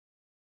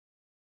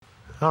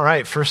All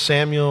right, 1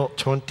 Samuel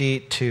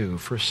 22.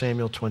 1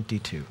 Samuel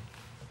 22.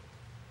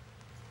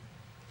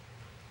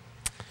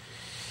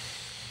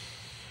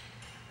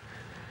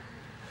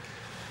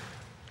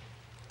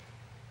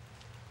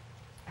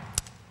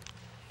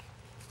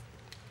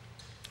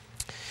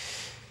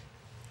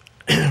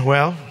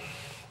 Well,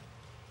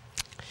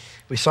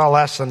 we saw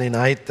last Sunday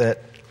night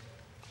that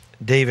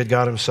David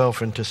got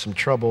himself into some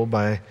trouble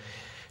by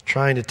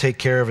trying to take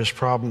care of his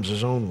problems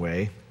his own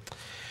way.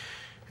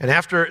 And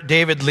after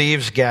David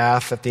leaves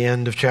Gath at the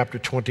end of chapter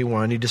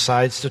 21, he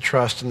decides to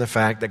trust in the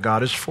fact that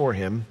God is for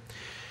him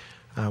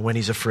when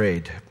he's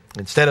afraid,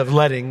 instead of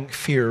letting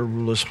fear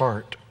rule his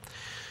heart.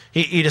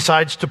 He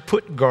decides to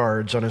put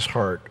guards on his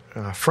heart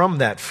from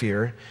that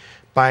fear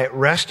by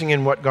resting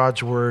in what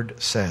God's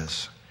word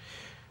says.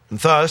 And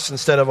thus,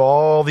 instead of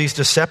all these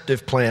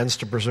deceptive plans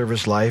to preserve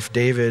his life,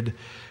 David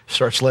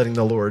starts letting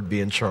the Lord be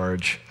in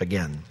charge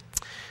again.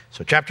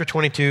 So chapter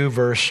 22,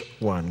 verse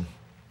 1.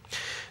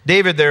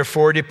 David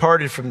therefore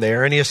departed from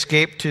there, and he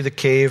escaped to the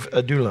cave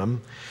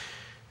Adullam.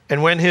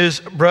 And when his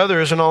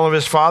brothers and all of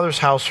his father's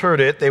house heard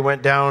it, they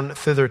went down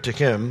thither to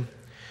him.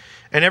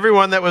 And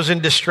everyone that was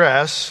in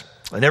distress,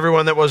 and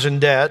everyone that was in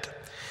debt,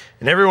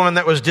 and everyone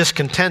that was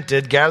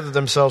discontented gathered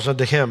themselves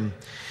unto him.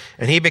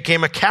 And he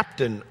became a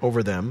captain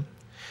over them.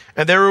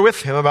 And there were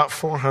with him about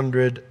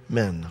 400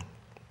 men.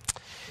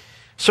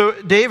 So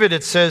David,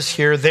 it says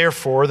here,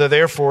 therefore, the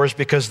therefore is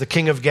because the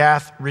king of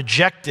Gath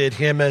rejected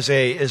him as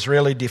a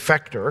Israeli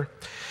defector.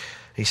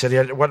 He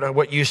said,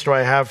 what use do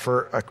I have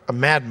for a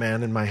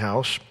madman in my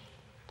house?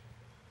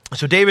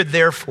 So David,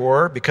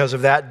 therefore, because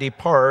of that,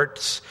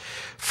 departs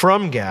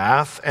from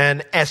Gath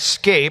and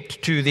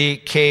escaped to the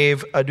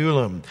cave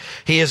Adullam.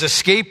 He is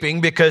escaping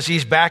because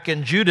he's back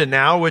in Judah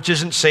now, which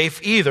isn't safe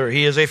either.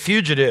 He is a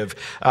fugitive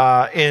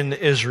in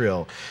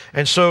Israel.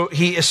 And so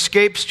he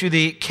escapes to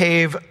the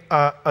cave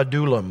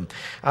Adullam.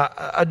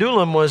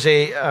 Adullam was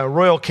a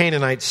royal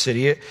Canaanite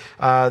city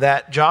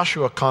that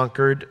Joshua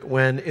conquered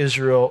when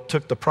Israel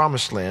took the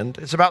promised land.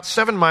 It's about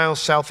 7 miles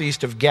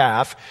southeast of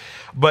Gath,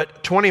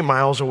 but 20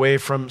 miles away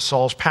from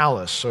Saul's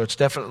palace. So it's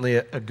definitely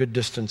a good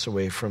distance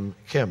away from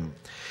him.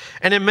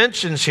 And it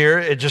mentions here,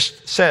 it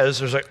just says,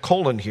 there's a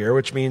colon here,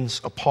 which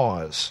means a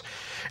pause.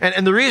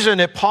 And the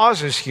reason it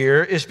pauses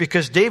here is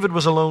because David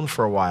was alone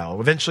for a while.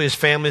 Eventually his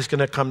family is going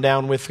to come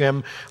down with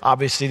him.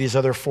 Obviously these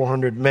other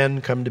 400 men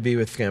come to be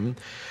with him.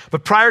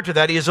 But prior to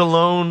that, he is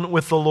alone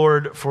with the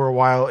Lord for a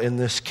while in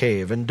this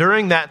cave. And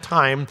during that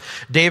time,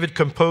 David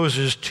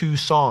composes 2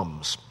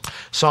 psalms.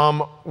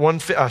 Psalm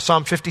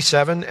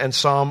 57 and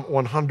Psalm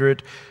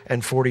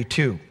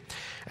 142.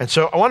 And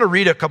so I want to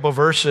read a couple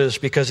verses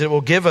because it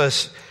will give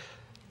us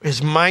his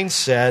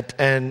mindset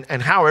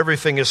and how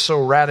everything is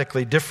so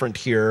radically different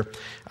here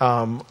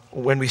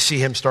when we see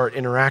him start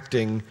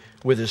interacting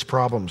with his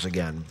problems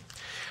again.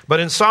 But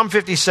in Psalm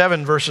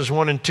 57, verses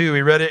 1 and 2,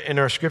 we read it in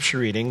our scripture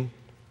reading.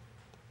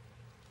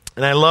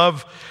 And I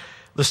love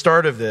the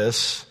start of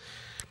this.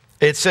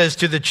 It says,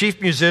 to the chief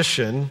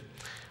musician,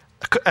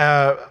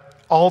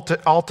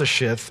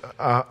 Altashith,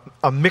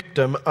 a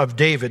Michtam of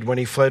David when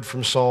he fled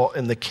from Saul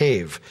in the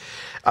cave.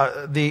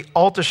 The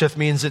Altashith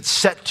means it's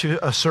set to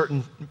a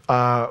certain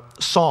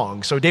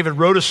song. So David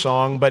wrote a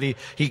song, but he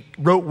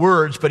wrote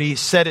words, but he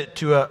set it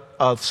to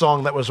a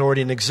song that was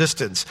already in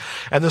existence.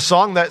 And the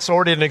song that's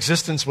already in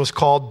existence was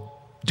called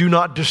Do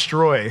Not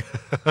Destroy.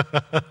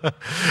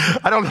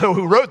 I don't know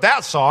who wrote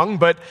that song,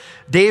 but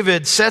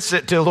David sets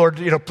it to the Lord,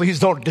 please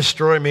don't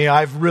destroy me.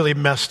 I've really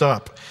messed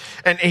up.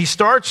 And he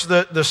starts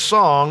the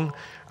song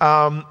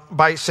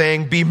by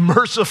saying, be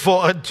merciful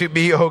unto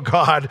me, O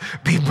God,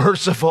 be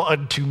merciful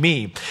unto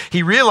me.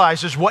 He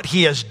realizes what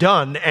he has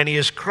done, and he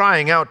is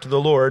crying out to the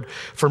Lord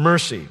for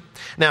mercy.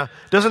 Now,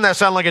 doesn't that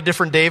sound like a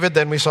different David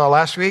than we saw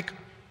last week?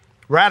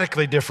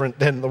 Radically different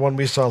than the one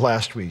we saw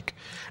last week.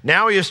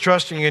 Now he is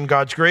trusting in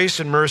God's grace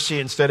and mercy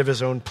instead of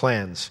his own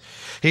plans.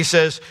 He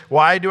says,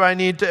 why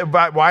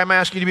am I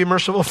asking you to be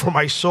merciful? For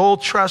my soul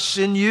trusts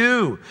in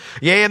you.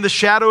 Yea, in the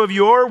shadow of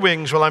your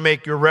wings will I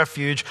make your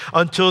refuge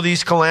until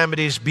these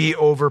calamities be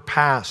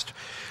overpast.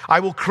 I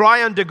will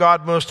cry unto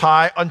God Most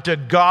High, unto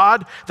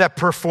God that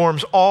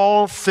performs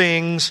all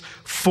things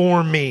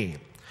for me.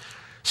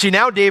 See,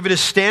 now David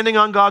is standing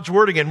on God's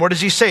word again. What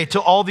does he say?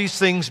 Till all these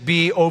things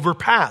be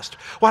overpassed.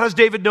 Well, how does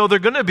David know they're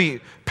going to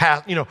be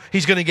past?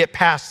 He's going to get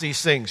past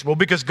these things. Well,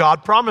 because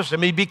God promised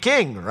him he'd be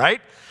king,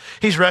 right?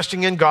 He's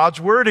resting in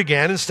God's word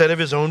again instead of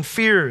his own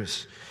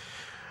fears.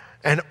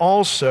 And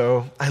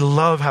also, I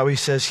love how he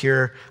says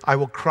here, I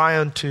will cry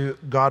unto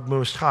God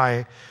Most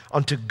High,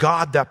 unto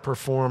God that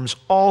performs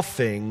all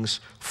things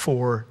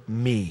for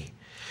me.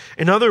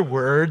 In other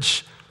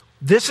words,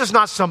 this is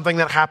not something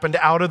that happened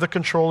out of the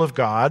control of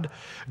God.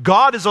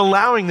 God is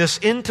allowing this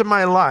into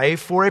my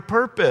life for a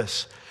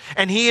purpose.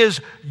 And he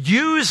is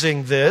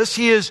using this,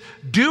 he is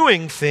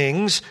doing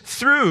things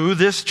through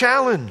this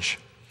challenge.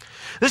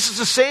 This is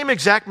the same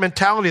exact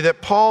mentality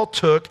that Paul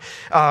took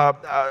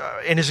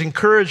in his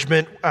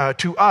encouragement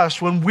to us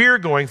when we're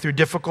going through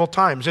difficult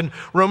times. In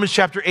Romans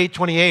chapter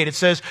 8:28, it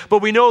says,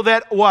 but we know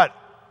that what?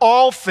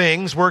 all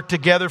things work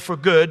together for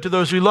good to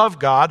those who love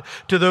God,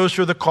 to those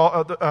who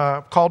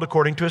are called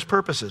according to his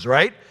purposes,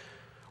 right?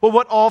 Well,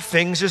 what all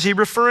things is he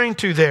referring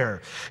to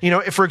there?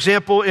 For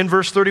example, in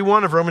verse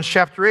 31 of Romans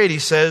chapter 8, he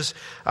says,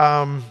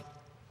 where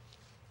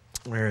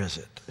is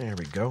it? There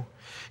we go.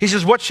 He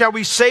says, what shall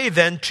we say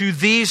then to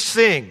these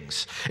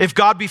things? If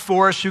God be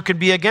for us, who can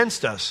be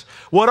against us?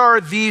 What are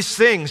these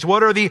things?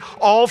 What are the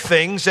all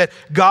things that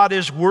God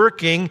is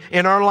working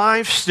in our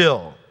lives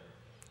still?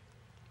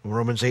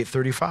 Romans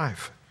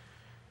 8:35.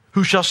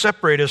 Who shall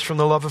separate us from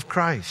the love of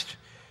Christ?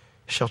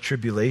 Shall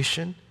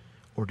tribulation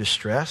or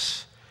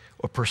distress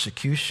or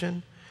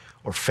persecution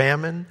or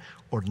famine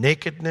or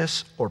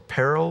nakedness or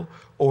peril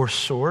or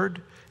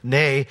sword?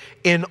 Nay,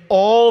 in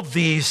all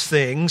these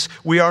things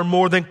we are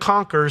more than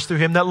conquerors through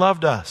him that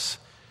loved us.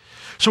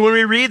 So when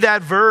we read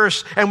that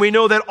verse and we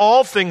know that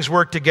all things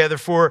work together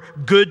for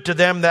good to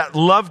them that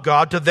love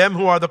God, to them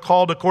who are the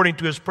called according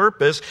to his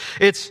purpose,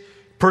 it's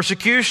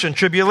persecution,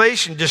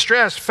 tribulation,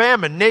 distress,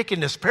 famine,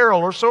 nakedness, peril,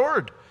 or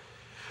sword.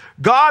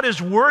 God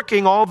is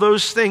working all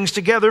those things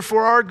together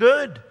for our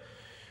good.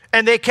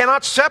 And they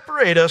cannot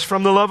separate us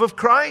from the love of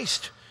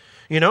Christ.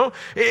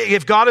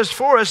 If God is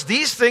for us,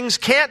 these things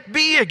can't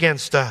be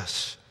against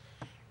us.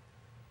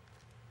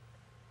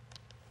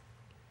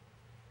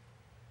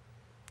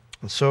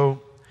 And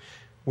so,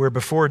 where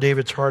before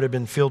David's heart had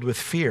been filled with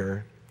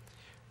fear,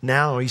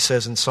 now he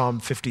says in Psalm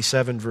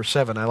 57, verse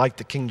 7, I like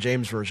the King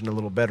James Version a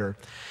little better.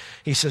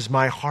 He says,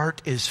 my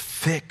heart is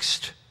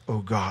fixed, O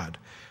God.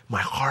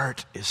 My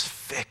heart is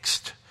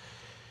fixed.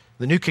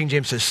 The New King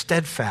James says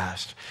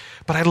steadfast.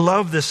 But I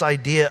love this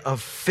idea of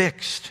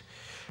fixed.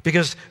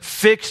 Because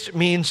fixed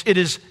means it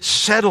is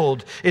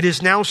settled. It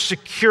is now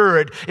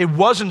secured. It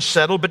wasn't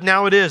settled, but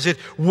now it is. It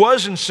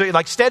wasn't,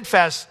 like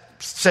steadfast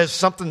says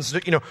something's,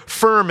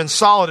 firm and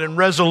solid and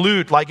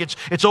resolute, like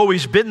it's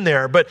always been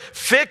there. But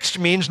fixed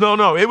means,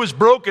 no, it was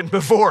broken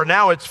before.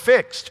 Now it's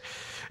fixed.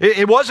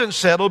 It wasn't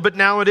settled, but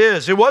now it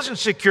is. It wasn't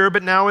secure,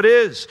 but now it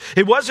is.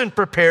 It wasn't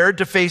prepared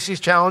to face these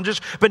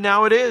challenges, but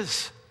now it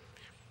is.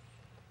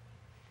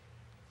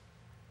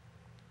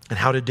 And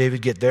how did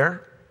David get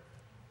there?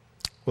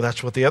 Well,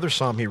 that's what the other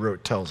psalm he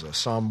wrote tells us,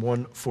 Psalm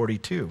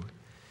 142.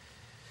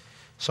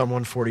 Psalm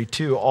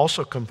 142,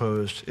 also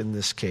composed in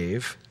this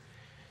cave.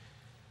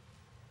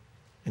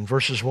 In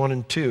verses 1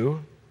 and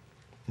 2,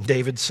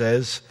 David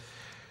says,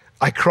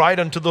 I cried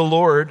unto the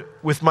Lord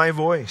with my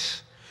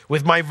voice.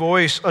 With my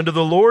voice unto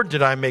the Lord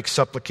did I make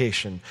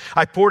supplication.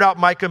 I poured out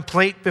my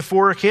complaint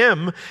before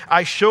him.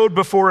 I showed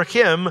before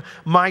him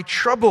my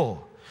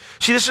trouble.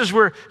 See, this is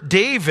where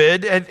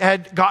David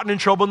had gotten in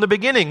trouble in the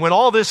beginning. When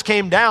all this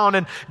came down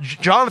and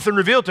Jonathan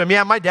revealed to him,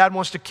 yeah, my dad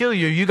wants to kill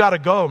you. You got to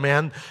go,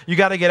 man. You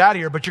got to get out of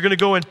here. But you're going to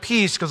go in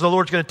peace because the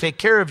Lord's going to take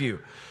care of you.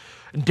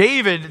 And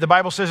David, the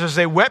Bible says, as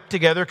they wept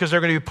together because they're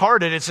going to be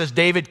parted, it says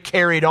David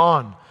carried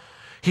on.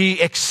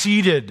 He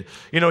exceeded.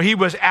 He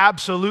was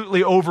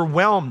absolutely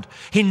overwhelmed.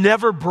 He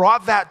never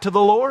brought that to the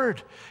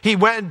Lord. He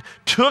went and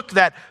took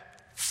that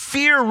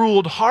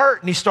fear-ruled heart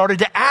and he started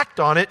to act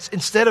on it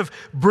instead of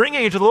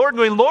bringing it to the Lord and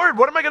going, Lord,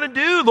 what am I going to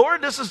do?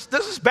 Lord, this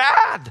is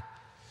bad.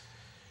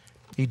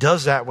 He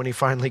does that when he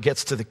finally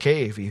gets to the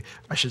cave.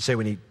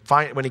 When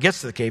he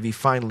gets to the cave, he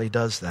finally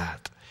does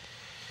that.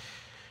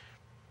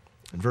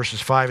 In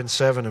verses 5 and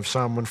 7 of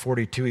Psalm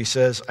 142, he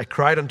says, I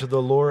cried unto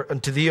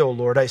thee, O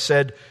Lord. I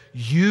said,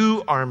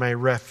 you are my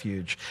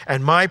refuge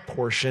and my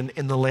portion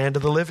in the land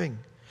of the living.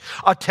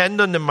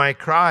 Attend unto my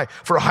cry,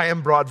 for I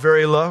am brought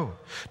very low.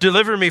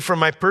 Deliver me from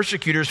my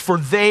persecutors, for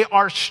they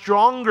are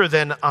stronger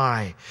than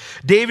I.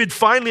 David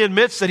finally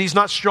admits that he's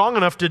not strong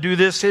enough to do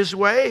this his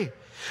way,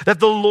 that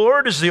the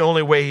Lord is the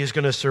only way he's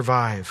going to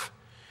survive.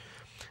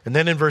 And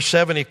then in verse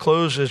 7, he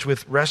closes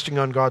with resting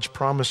on God's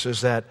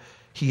promises that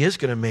he is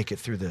going to make it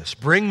through this.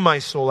 Bring my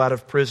soul out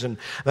of prison,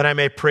 that I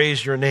may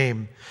praise your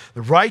name.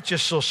 The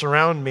righteous shall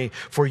surround me,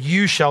 for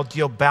you shall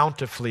deal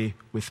bountifully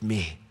with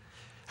me.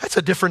 That's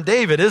a different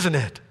David, isn't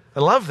it? I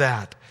love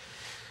that.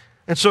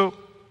 And so,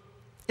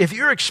 if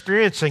you're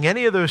experiencing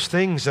any of those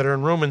things that are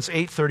in Romans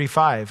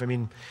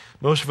 8:35,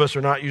 most of us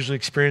are not usually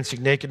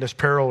experiencing nakedness,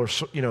 peril,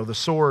 or the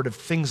sword of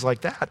things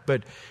like that,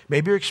 but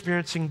maybe you're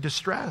experiencing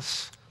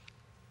distress.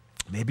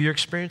 Maybe you're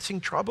experiencing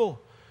trouble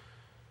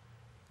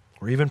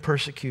or even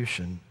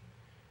persecution.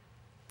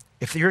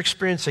 If you're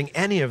experiencing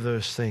any of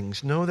those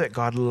things, know that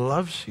God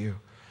loves you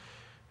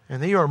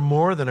and that you are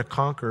more than a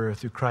conqueror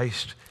through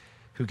Christ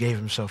who gave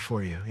himself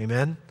for you.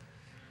 Amen?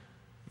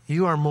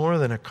 You are more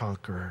than a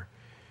conqueror.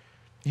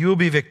 You will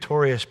be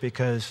victorious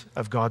because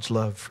of God's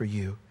love for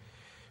you.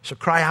 So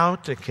cry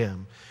out to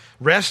him.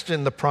 Rest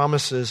in the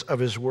promises of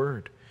his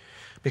word,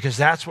 because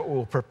that's what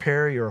will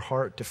prepare your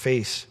heart to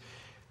face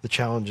the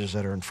challenges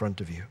that are in front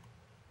of you.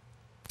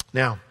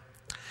 Now,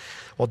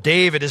 while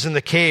David is in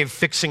the cave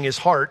fixing his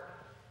heart,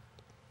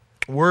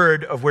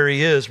 word of where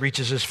he is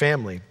reaches his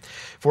family.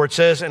 For it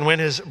says, and when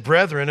his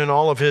brethren and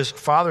all of his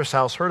father's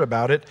house heard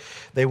it,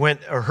 they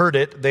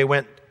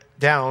went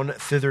down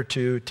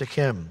thitherto to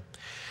him.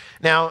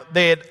 Now,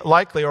 they had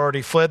likely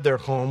already fled their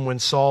home when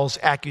Saul's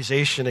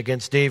accusation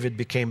against David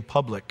became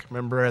public.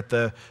 Remember at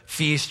the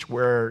feast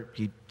where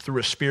he threw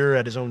a spear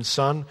at his own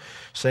son,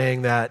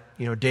 saying that,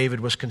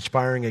 David was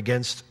conspiring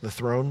against the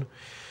throne?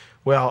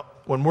 Well,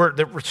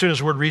 as soon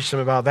as word reached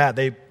them about that,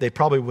 they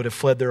probably would have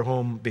fled their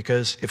home,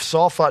 because if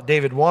Saul thought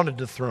David wanted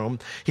the throne,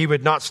 he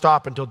would not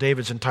stop until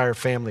David's entire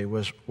family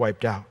was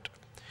wiped out.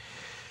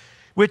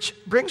 Which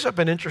brings up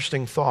an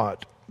interesting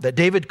thought that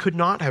David could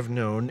not have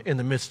known in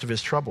the midst of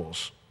his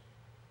troubles.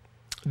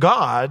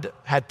 God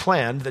had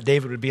planned that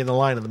David would be in the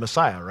line of the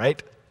Messiah,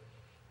 right?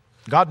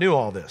 God knew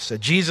all this, that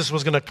Jesus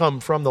was going to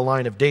come from the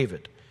line of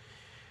David.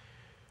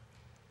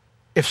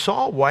 If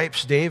Saul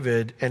wipes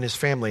David and his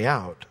family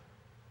out,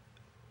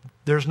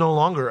 there's no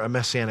longer a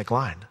messianic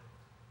line.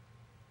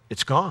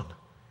 It's gone.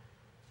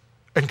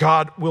 And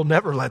God will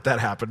never let that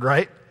happen,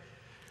 right?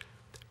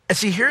 And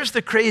see, here's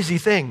the crazy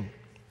thing.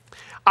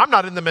 I'm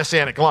not in the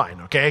messianic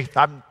line, okay?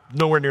 I'm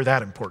nowhere near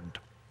that important.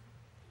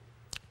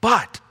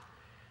 But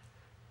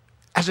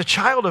as a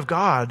child of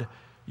God,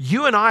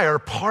 you and I are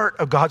part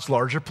of God's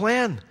larger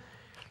plan.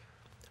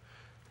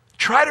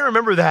 Try to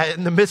remember that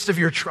in the midst of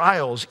your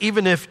trials,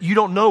 even if you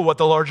don't know what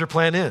the larger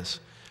plan is.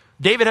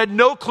 David had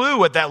no clue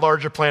what that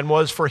larger plan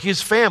was for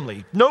his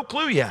family. No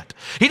clue yet.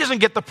 He doesn't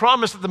get the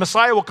promise that the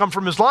Messiah will come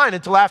from his line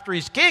until after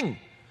he's king.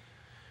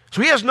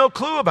 So he has no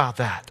clue about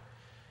that.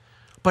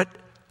 But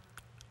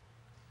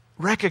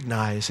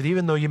recognize that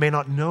even though you may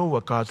not know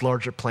what God's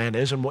larger plan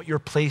is and what your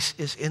place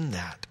is in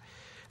that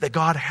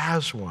God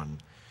has one.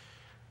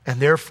 And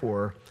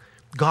therefore,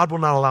 God will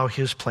not allow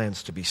his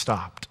plans to be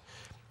stopped,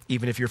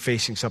 even if you're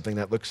facing something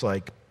that looks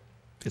like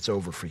it's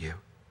over for you.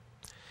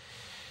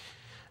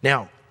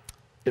 Now,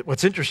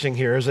 what's interesting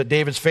here is that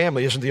David's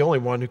family isn't the only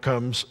one who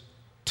comes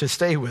to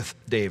stay with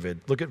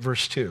David. Look at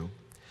verse 2.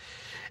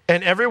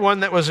 And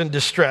everyone that was in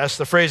distress,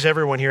 the phrase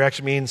everyone here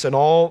actually means, and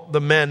all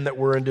the men that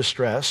were in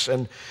distress,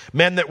 and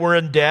men that were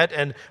in debt,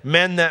 and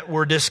men that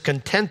were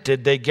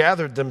discontented, they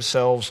gathered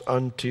themselves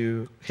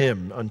unto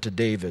him, unto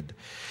David.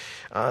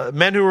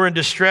 Men who were in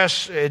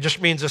distress, it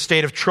just means a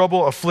state of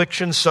trouble,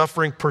 affliction,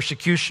 suffering,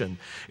 persecution.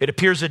 It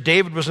appears that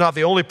David was not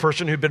the only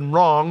person who'd been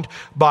wronged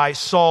by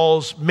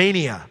Saul's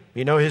mania,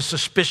 his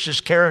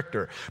suspicious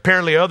character.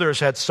 Apparently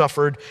others had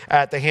suffered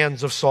at the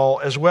hands of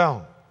Saul as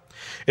well.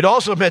 It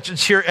also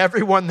mentions here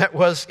everyone that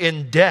was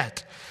in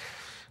debt.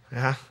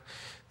 Yeah,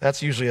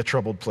 that's usually a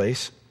troubled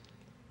place.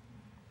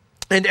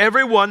 And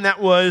everyone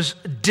that was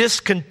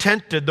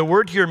discontented. The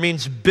word here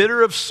means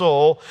bitter of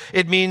soul.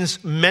 It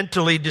means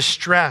mentally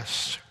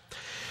distressed.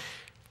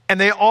 And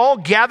they all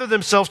gathered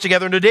themselves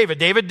together unto David.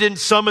 David didn't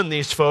summon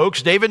these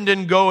folks. David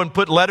didn't go and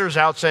put letters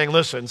out saying,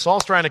 listen,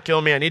 Saul's trying to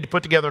kill me. I need to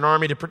put together an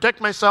army to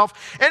protect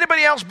myself.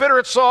 Anybody else bitter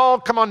at Saul,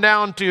 come on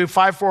down to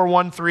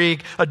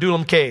 5413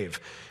 Adullam Cave.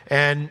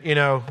 And,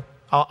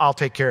 I'll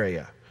take care of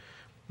you.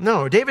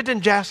 No, David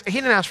didn't ask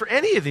for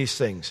any of these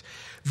things.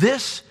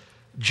 This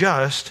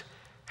just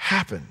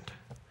happened.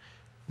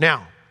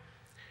 Now,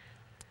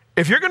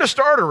 if you're going to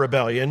start a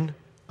rebellion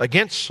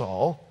against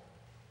Saul,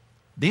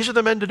 these are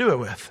the men to do it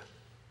with.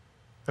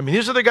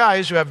 These are the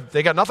guys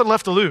they got nothing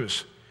left to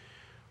lose.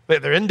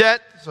 They're in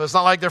debt, so it's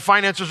not like their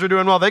finances are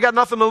doing well. They got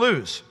nothing to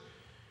lose.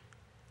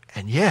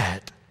 And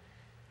yet,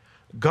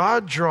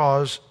 God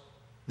draws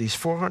these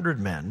 400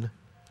 men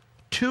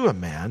to a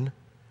man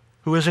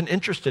who isn't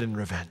interested in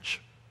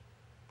revenge,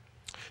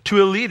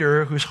 to a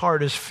leader whose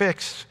heart is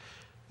fixed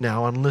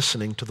now on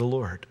listening to the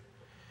Lord.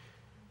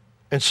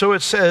 And so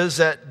it says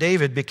that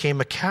David became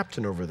a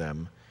captain over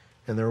them,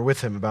 and there were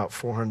with him about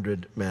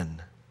 400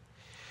 men.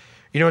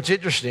 It's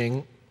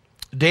interesting.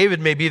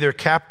 David may be their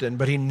captain,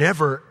 but he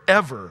never,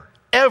 ever,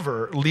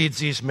 ever leads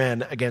these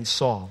men against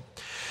Saul.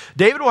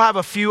 David will have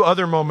a few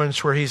other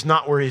moments where he's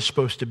not where he's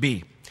supposed to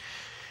be.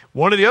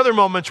 One of the other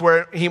moments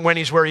when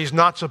he's where he's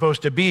not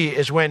supposed to be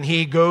is when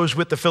he goes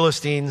with the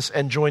Philistines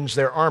and joins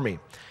their army.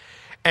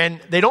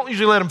 And they don't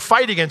usually let him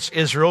fight against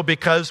Israel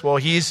because,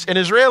 he's an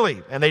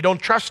Israeli and they don't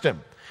trust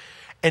him.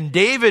 And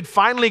David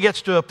finally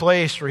gets to a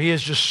place where he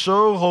is just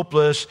so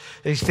hopeless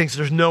that he thinks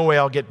there's no way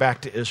I'll get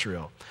back to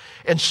Israel.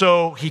 And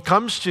so he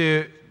comes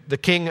to the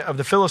king of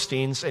the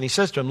Philistines and he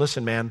says to him,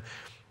 listen, man,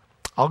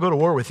 I'll go to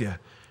war with you.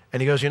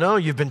 And he goes,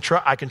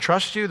 I can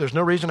trust you. There's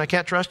no reason I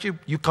can't trust you.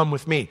 You come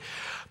with me.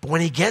 But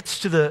when he gets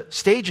to the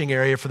staging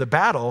area for the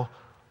battle,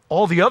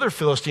 all the other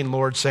Philistine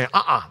lords say,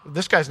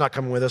 this guy's not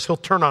coming with us. He'll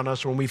turn on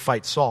us when we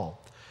fight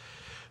Saul.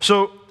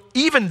 So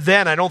even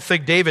then, I don't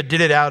think David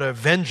did it out of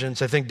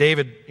vengeance. I think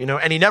David,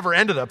 and he never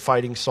ended up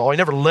fighting Saul. He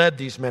never led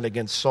these men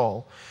against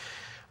Saul.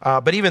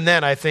 But even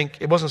then, I think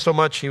it wasn't so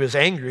much he was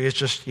angry, it's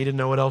just he didn't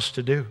know what else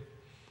to do.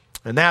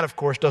 And that, of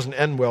course, doesn't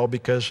end well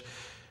because,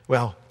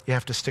 you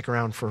have to stick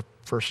around for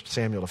 1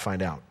 Samuel to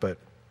find out. But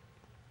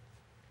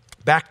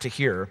back to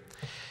here.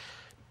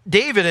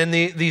 David and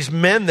these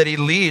men that he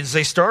leads,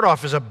 they start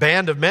off as a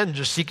band of men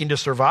just seeking to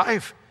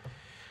survive.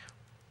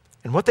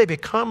 And what they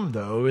become,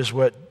 though, is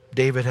what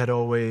David had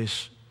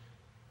always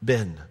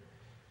been.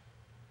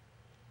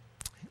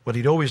 What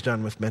he'd always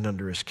done with men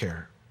under his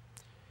care.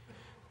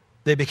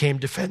 they became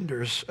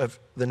defenders of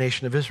the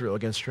nation of Israel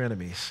against their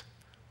enemies.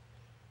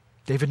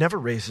 David never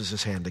raises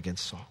his hand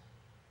against Saul.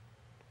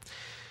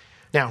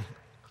 Now,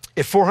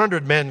 if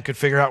 400 men could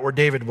figure out where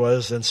David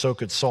was, then so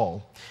could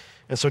Saul.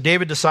 And so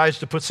David decides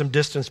to put some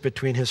distance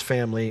between his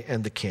family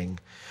and the king.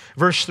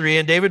 Verse 3,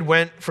 and David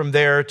went from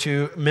there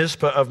to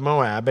Mizpah of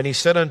Moab, and he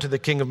said unto the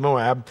king of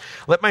Moab,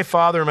 let my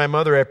father and my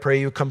mother, I pray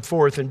you, come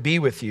forth and be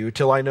with you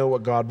till I know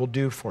what God will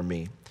do for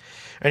me.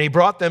 And he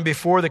brought them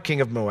before the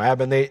king of Moab,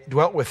 and they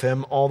dwelt with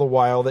him all the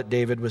while that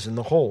David was in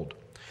the hold.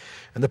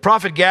 And the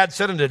prophet Gad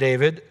said unto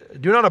David,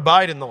 do not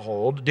abide in the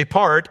hold,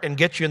 depart and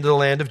get you into the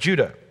land of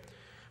Judah.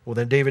 Well,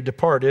 then David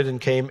departed and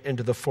came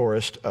into the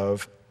forest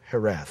of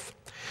Hereth.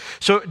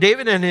 So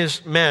David and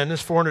his men,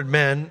 his 400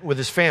 men with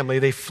his family,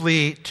 they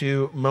flee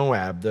to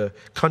Moab, the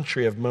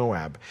country of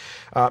Moab.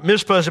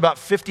 Mizpah is about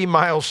 50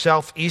 miles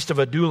southeast of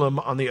Adullam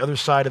on the other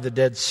side of the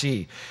Dead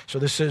Sea. So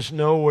this is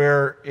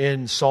nowhere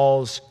in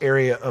Saul's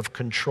area of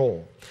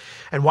control.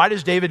 And why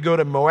does David go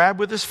to Moab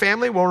with his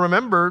family? Well,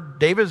 remember,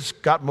 David's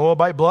got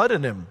Moabite blood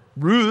in him.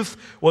 Ruth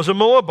was a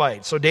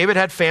Moabite, so David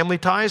had family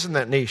ties in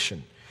that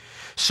nation.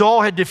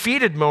 Saul had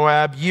defeated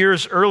Moab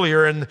years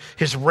earlier in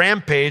his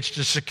rampage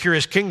to secure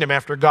his kingdom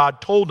after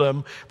God told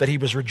him that he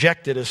was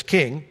rejected as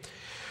king.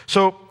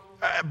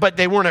 But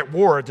they weren't at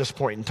war at this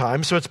point in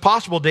time, so it's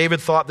possible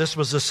David thought this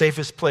was the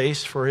safest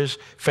place for his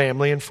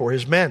family and for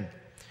his men.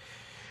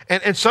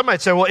 And some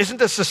might say, well, isn't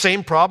this the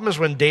same problem as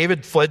when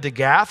David fled to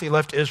Gath? He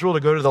left Israel to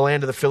go to the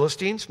land of the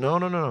Philistines?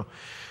 No.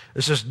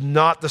 This is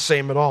not the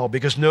same at all,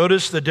 because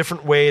notice the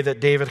different way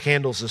that David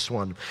handles this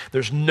one.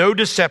 There's no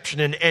deception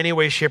in any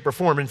way, shape, or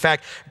form. In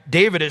fact,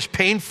 David is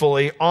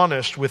painfully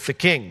honest with the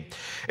king.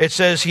 It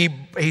says, he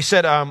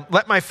said,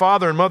 let my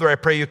father and mother, I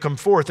pray you, come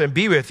forth and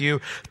be with you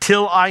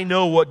till I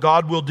know what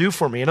God will do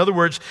for me. In other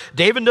words,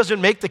 David doesn't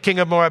make the king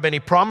of Moab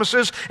any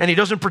promises, and he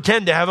doesn't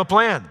pretend to have a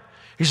plan.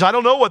 He says, I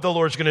don't know what the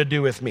Lord's going to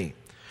do with me.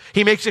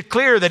 He makes it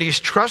clear that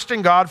he's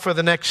trusting God for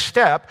the next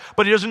step,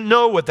 but he doesn't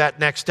know what that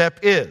next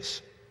step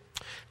is.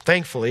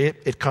 Thankfully,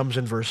 it comes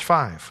in verse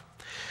 5.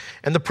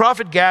 And the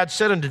prophet Gad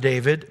said unto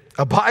David,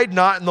 abide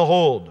not in the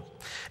hold.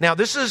 Now,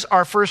 this is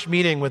our first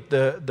meeting with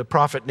the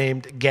prophet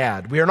named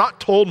Gad. We are not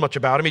told much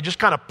about him. He just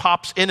kind of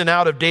pops in and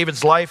out of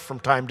David's life from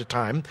time to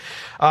time.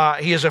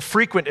 He is a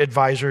frequent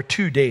advisor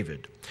to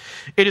David.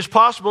 It is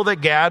possible that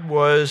Gad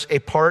was a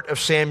part of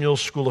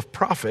Samuel's school of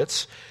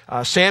prophets.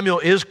 Samuel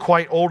is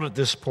quite old at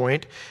this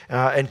point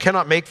and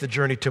cannot make the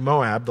journey to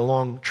Moab, the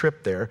long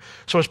trip there.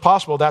 So it's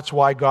possible that's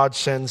why God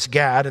sends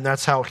Gad, and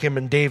that's how him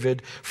and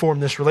David form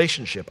this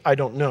relationship. I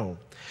don't know.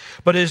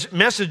 But his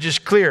message is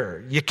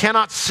clear. You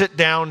cannot sit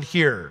down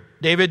here.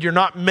 David, you're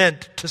not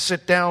meant to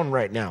sit down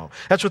right now.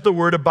 That's what the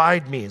word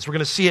abide means. We're going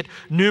to see it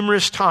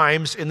numerous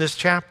times in this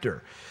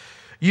chapter.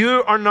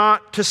 You are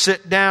not to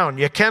sit down.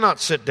 You cannot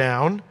sit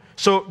down.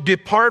 So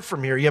depart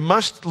from here. You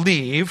must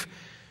leave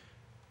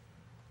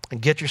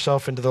and get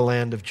yourself into the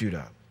land of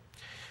Judah.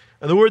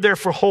 And the word there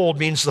for hold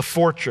means the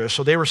fortress.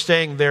 So they were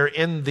staying there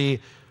in the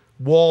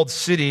walled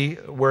city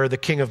where the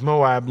king of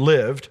Moab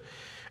lived.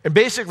 And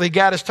basically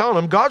Gad is telling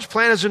him, God's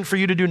plan isn't for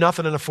you to do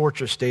nothing in a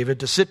fortress, David,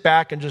 to sit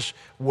back and just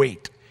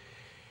wait.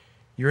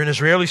 You're an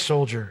Israeli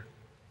soldier.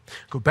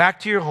 Go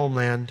back to your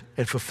homeland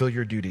and fulfill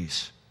your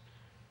duties.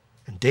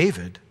 And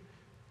David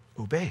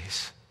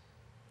obeys.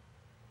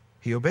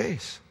 He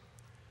obeys.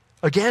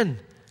 Again,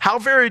 how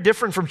very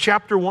different from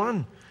chapter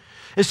 1.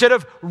 Instead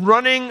of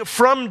running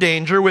from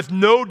danger with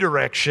no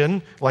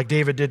direction, like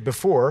David did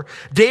before,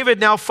 David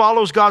now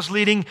follows God's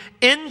leading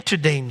into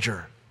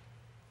danger.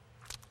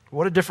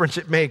 What a difference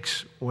it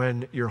makes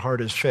when your heart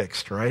is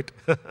fixed, right?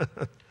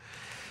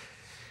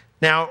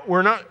 Now,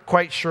 we're not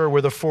quite sure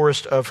where the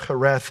forest of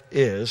Hereth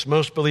is.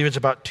 Most believe it's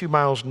about 2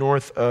 miles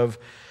north of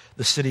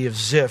the city of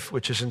Ziph,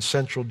 which is in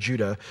central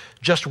Judah,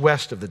 just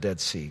west of the Dead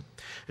Sea.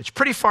 It's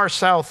pretty far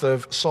south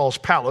of Saul's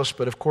palace,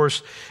 but of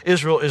course,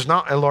 Israel is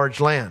not a large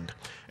land.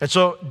 And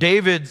so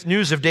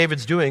news of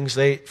David's doings,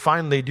 they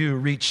finally do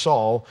reach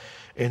Saul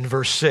in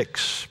verse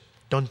 6.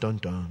 Dun, dun,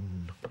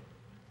 dun.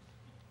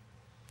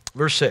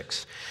 Verse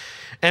 6.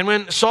 And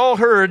when Saul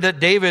heard that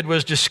David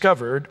was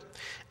discovered,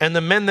 and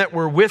the men that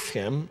were with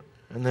him,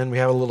 and then we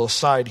have a little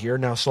aside here,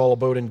 now Saul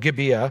abode in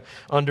Gibeah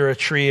under a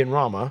tree in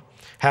Ramah,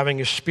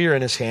 having a spear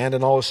in his hand,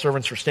 and all his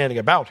servants were standing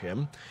about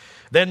him.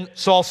 Then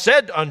Saul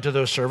said unto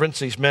those servants,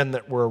 these men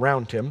that were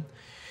around him,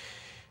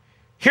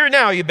 hear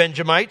now, you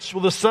Benjamites,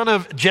 will the son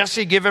of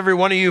Jesse give every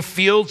one of you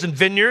fields and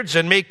vineyards,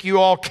 and make you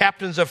all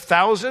captains of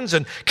thousands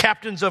and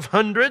captains of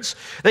hundreds,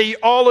 that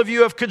all of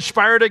you have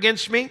conspired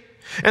against me?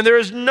 And there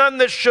is none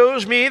that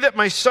shows me that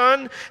my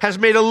son has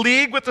made a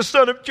league with the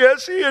son of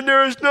Jesse, and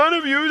there is none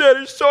of you that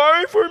is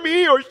sorry for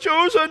me, or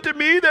shows unto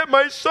me that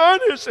my son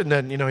is... And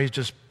then, he's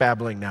just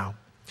babbling now.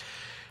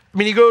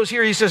 He goes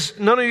here, he says,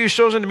 none of you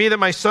shows unto me that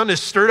my son has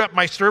stirred up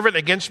my servant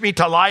against me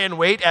to lie in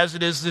wait as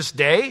it is this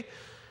day.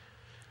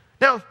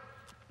 Now,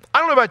 I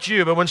don't know about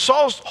you, but when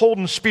Saul's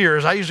holding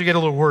spears, I usually get a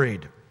little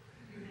worried.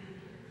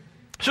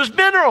 So his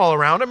men are all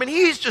around him, and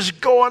he's just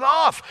going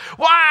off.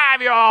 Why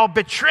have you all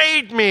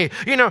betrayed me?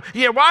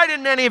 Why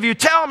didn't any of you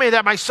tell me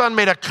that my son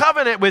made a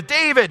covenant with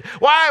David?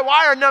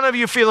 Why are none of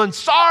you feeling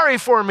sorry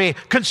for me,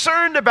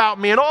 concerned about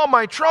me and all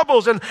my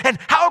troubles? And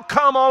how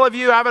come all of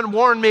you haven't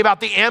warned me about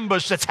the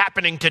ambush that's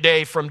happening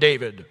today from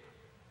David?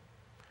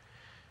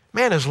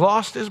 Man has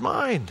lost his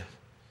mind.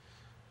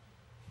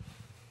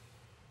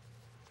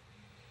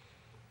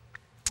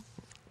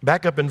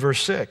 Back up in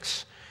verse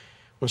 6.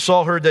 When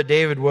Saul heard that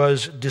David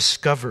was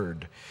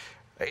discovered,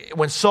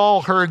 when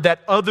Saul heard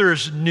that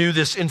others knew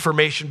this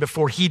information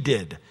before he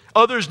did,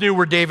 others knew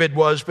where David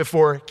was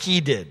before he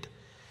did.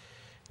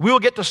 We will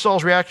get to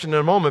Saul's reaction in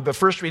a moment, but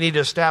first we need to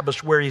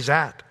establish where he's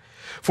at.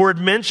 For it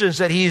mentions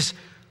that he's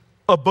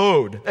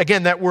abode.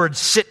 Again, that word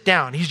sit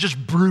down. He's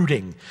just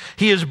brooding.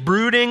 He is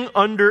brooding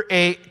under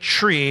a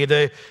tree.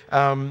 The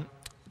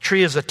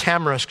tree is a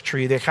tamarisk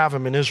tree. They have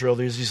them in Israel.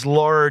 There's these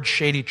large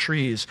shady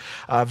trees,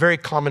 very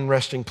common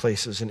resting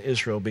places in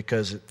Israel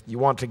because you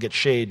want to get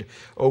shade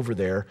over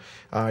there.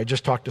 I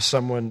just talked to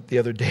someone the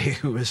other day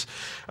who was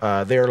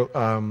there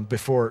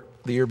the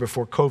year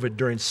before COVID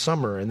during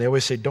summer, and they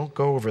always say, don't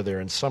go over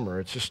there in summer.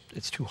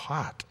 It's too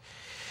hot.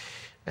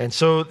 And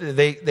so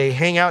they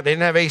hang out. They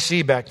didn't have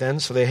AC back then,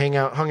 so they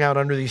hung out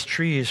under these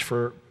trees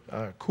for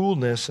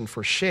coolness and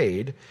for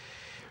shade.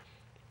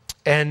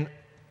 And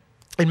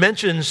it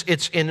mentions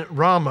it's in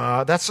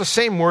Ramah. That's the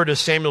same word as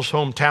Samuel's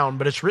hometown,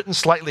 but it's written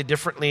slightly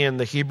differently in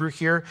the Hebrew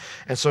here.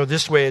 And so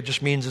this way it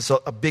just means it's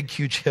a big,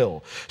 huge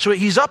hill. So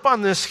he's up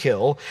on this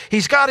hill.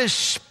 He's got his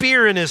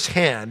spear in his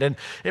hand. And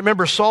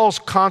remember, Saul's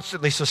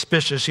constantly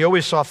suspicious. He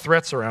always saw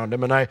threats around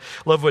him. And I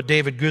love what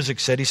David Guzik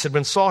said. He said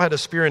when Saul had a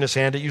spear in his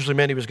hand, it usually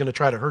meant he was going to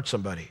try to hurt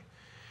somebody.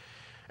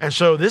 And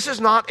so this is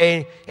not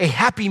a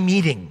happy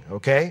meeting,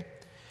 okay?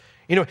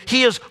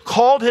 He has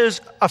called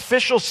his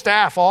official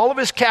staff, all of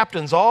his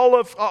captains, all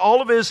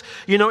of his,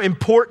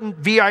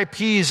 important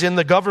VIPs in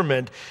the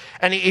government,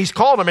 and he's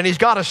called them and he's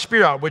got a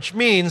spear out, which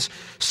means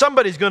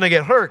somebody's going to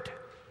get hurt.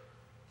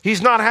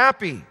 He's not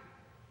happy.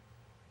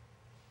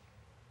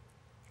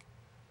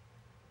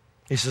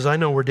 He says, I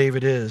know where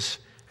David is,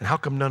 and how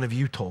come none of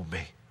you told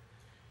me?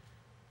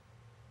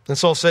 Then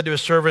Saul said to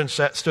his servants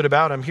that stood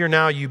about him, "Hear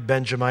now, you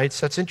Benjamites."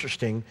 That's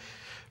interesting,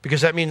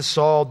 because that means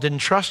Saul didn't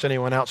trust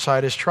anyone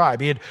outside his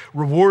tribe. He had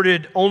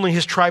rewarded only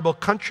his tribal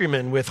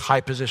countrymen with high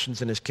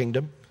positions in his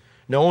kingdom.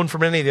 No one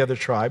from any of the other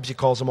tribes. He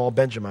calls them all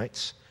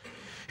Benjamites.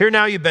 "Hear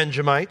now, you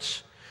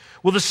Benjamites.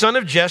 Will the son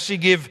of Jesse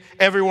give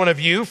every one of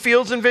you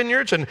fields and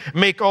vineyards and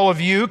make all of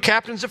you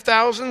captains of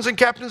thousands and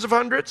captains of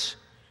hundreds?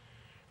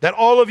 That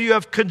all of you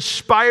have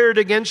conspired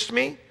against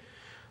me?"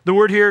 The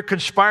word here,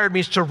 conspired,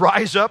 means to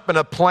rise up in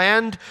a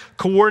planned,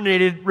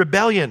 coordinated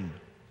rebellion.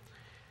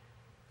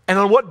 And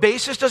on what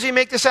basis does he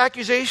make this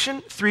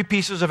accusation? 3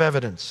 pieces of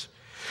evidence.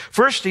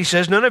 First, he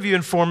says, none of you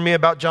informed me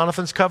about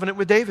Jonathan's covenant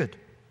with David.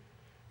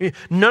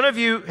 None of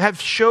you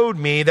have showed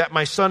me that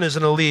my son is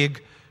in a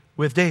league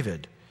with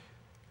David.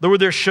 The word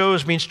there,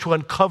 shows, means to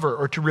uncover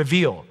or to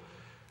reveal.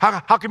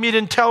 How come you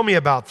didn't tell me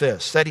about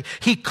this? That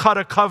he cut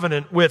a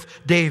covenant with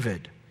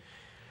David.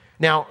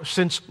 Now,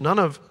 since none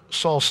of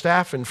Saul's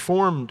staff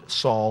informed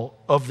Saul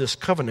of this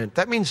covenant,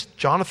 that means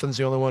Jonathan's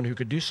the only one who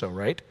could do so,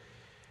 right?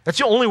 That's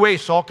the only way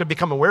Saul could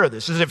become aware of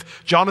this, is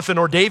if Jonathan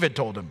or David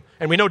told him.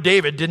 And we know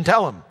David didn't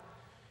tell him.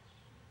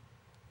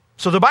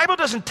 So the Bible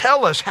doesn't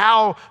tell us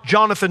how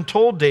Jonathan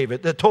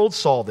told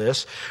Saul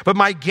this, but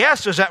my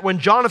guess is that when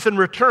Jonathan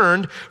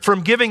returned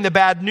from giving the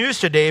bad news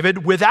to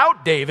David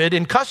without David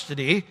in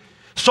custody,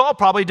 Saul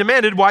probably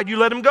demanded, "Why'd you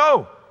let him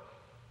go?"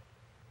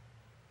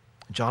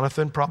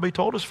 Jonathan probably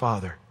told his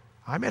father,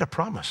 "I made a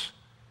promise.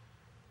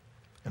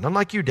 And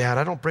unlike you, Dad,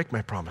 I don't break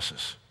my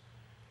promises."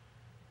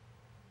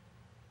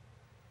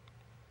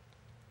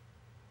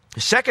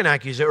 The second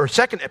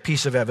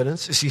piece of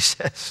evidence is he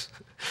says,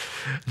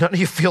 "None of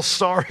you feel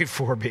sorry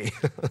for me."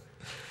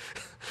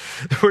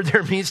 The word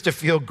there means to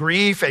feel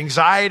grief,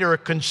 anxiety, or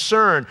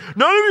concern.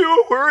 None of you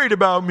are worried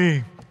about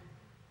me.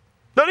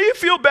 None of you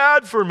feel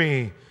bad for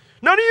me.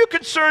 None of you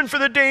concerned for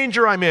the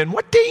danger I'm in.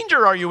 What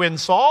danger are you in,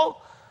 Saul?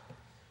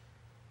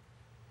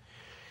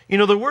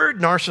 The word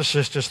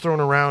narcissist is thrown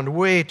around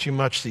way too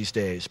much these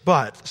days,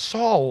 but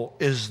Saul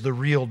is the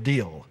real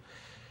deal.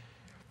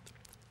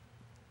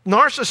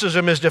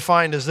 Narcissism is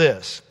defined as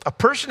this: a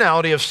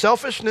personality of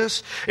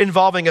selfishness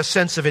involving a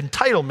sense of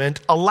entitlement,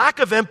 a lack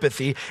of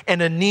empathy,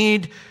 and a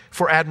need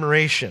for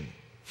admiration.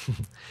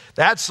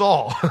 That's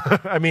Saul.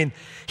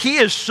 He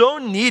is so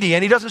needy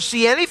and he doesn't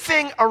see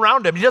anything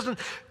around him. He doesn't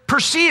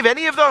perceive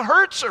any of the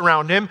hurts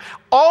around him.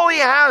 All he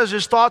has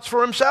is thoughts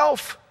for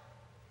himself.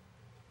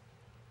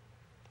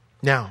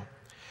 Now,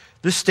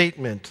 this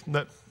statement,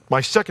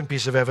 my second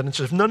piece of evidence,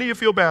 is none of you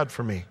feel bad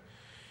for me.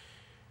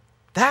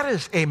 That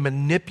is a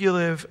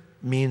manipulative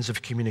means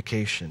of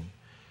communication.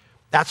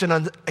 That's an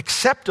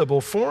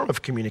unacceptable form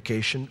of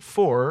communication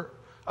for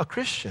a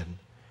Christian.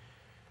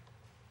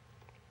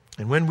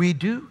 And when we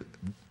do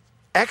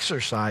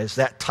exercise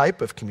that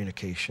type of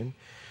communication,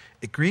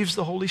 it grieves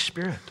the Holy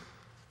Spirit.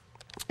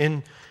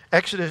 In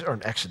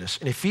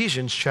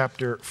Ephesians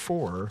chapter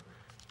 4,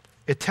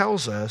 it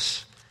tells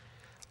us,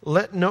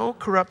 let no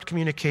corrupt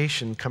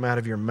communication come out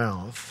of your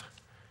mouth,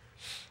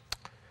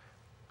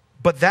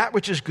 but that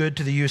which is good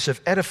to the use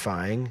of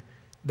edifying,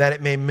 that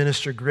it may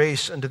minister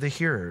grace unto the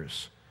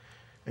hearers.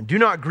 And do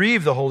not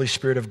grieve the Holy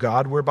Spirit of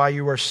God, whereby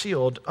you are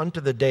sealed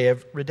unto the day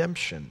of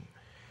redemption.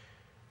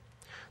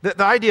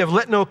 The idea of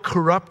let no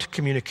corrupt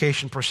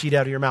communication proceed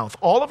out of your mouth.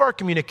 All of our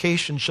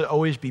communication should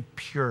always be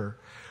pure,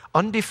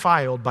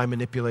 undefiled by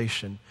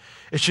manipulation.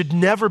 It should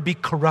never be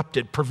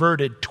corrupted,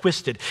 perverted,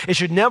 twisted. It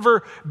should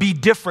never be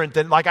different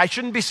than, like, I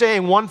shouldn't be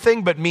saying one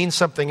thing but mean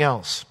something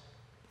else.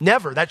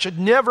 Never. That should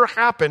never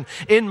happen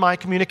in my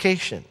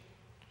communication.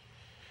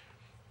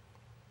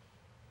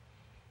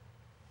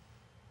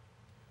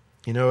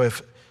 You know,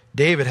 if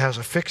David has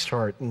a fixed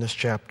heart in this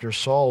chapter,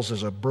 Saul's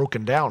is a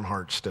broken down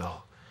heart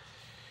still.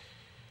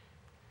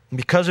 And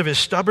because of his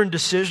stubborn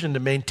decision to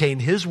maintain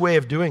his way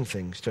of doing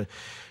things, to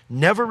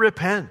never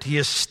repent, he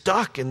is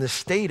stuck in this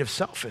state of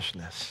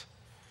selfishness.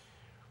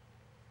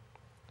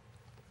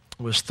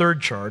 His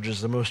third charge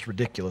is the most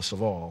ridiculous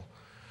of all.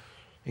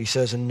 He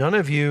says, and none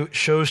of you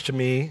shows to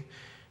me,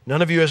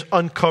 none of you has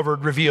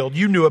uncovered, revealed.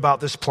 You knew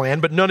about this plan,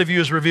 but none of you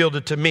has revealed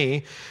it to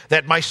me,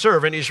 that my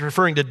servant, he's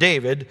referring to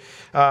David,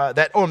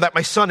 that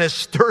my son has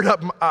stirred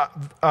up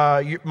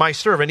my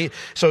servant.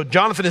 So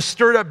Jonathan has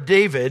stirred up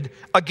David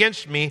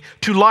against me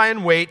to lie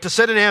in wait, to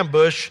set an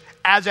ambush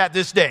as at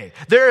this day.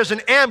 There is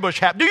an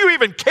ambush happening. Do you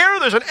even care?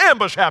 There's an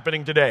ambush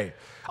happening today.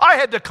 I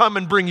had to come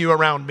and bring you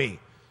around me.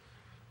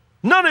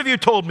 None of you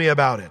told me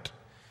about it.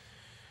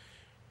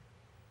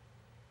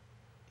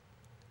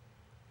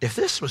 If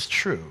this was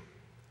true,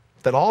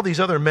 that all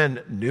these other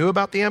men knew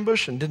about the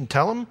ambush and didn't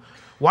tell him,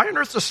 why on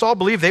earth does Saul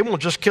believe they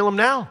won't just kill him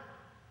now?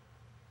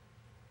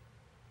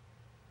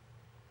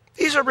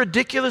 These are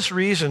ridiculous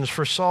reasons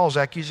for Saul's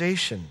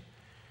accusation.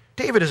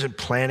 David isn't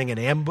planning an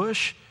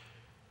ambush.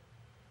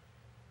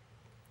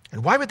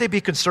 And why would they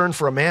be concerned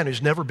for a man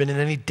who's never been in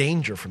any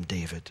danger from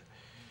David?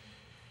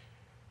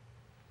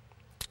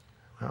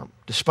 Well,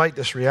 despite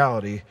this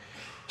reality,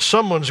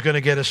 someone's going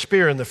to get a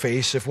spear in the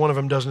face if one of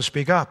them doesn't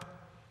speak up.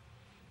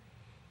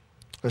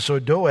 And so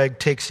Doeg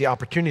takes the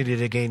opportunity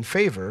to gain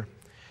favor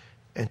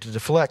and to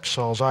deflect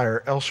Saul's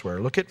ire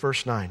elsewhere. Look at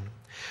verse 9.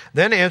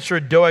 Then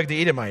answered Doeg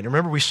the Edomite.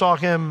 Remember, we saw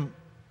him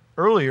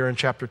earlier in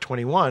chapter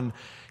 21.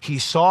 He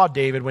saw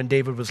David when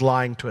David was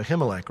lying to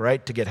Ahimelech,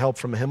 right, to get help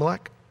from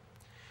Ahimelech.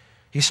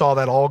 He saw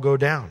that all go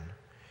down.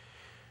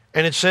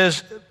 And it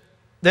says,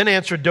 then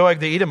answered Doeg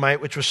the Edomite,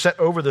 which was set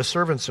over the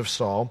servants of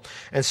Saul,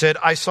 and said,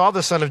 I saw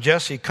the son of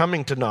Jesse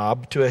coming to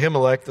Nob, to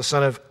Ahimelech, the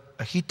son of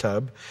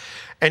Ahitub,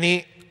 and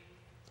he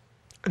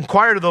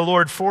inquired of the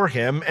Lord for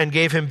him, and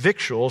gave him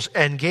victuals,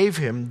 and gave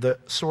him the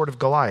sword of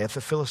Goliath,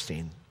 the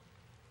Philistine.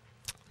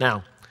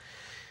 Now,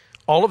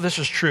 all of this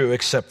is true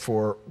except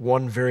for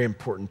one very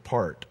important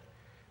part.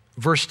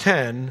 Verse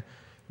 10,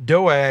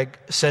 Doeg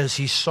says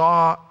he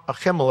saw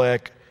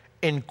Ahimelech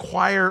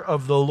inquire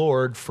of the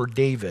Lord for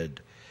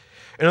David.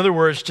 In other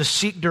words, to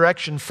seek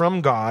direction from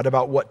God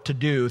about what to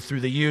do through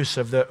the use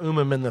of the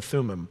Urim and the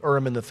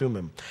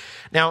Thummim.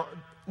 Now,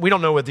 we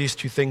don't know what these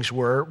two things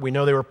were. We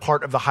know they were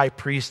part of the high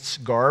priest's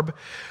garb.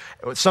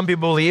 Some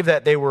people believe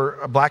that they were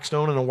a black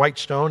stone and a white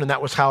stone, and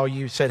that was how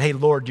you said, hey,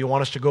 Lord, do you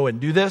want us to go and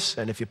do this?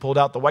 And if you pulled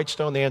out the white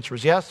stone, the answer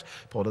was yes.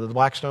 Pulled out the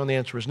black stone, the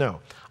answer was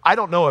no. I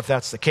don't know if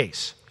that's the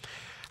case.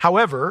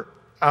 However,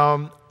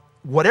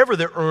 whatever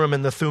the Urim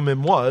and the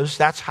Thummim was,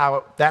 that's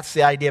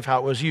the idea of how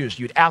it was used.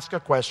 You'd ask a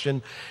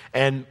question,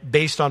 and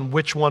based on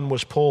which one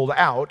was pulled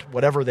out,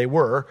 whatever they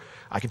were,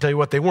 I can tell you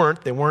what they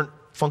weren't. They weren't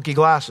funky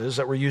glasses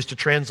that were used to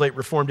translate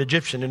Reformed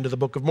Egyptian into the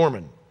Book of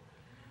Mormon.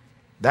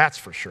 That's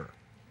for sure.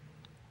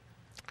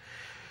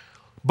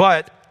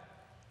 But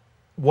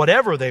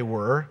whatever they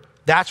were,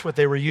 that's what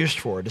they were used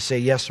for, to say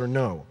yes or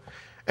no.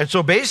 And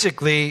so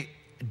basically,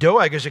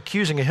 Doeg is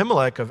accusing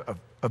Ahimelech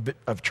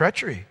of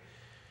treachery.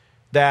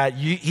 That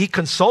he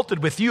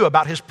consulted with you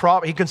about his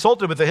problem. He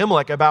consulted with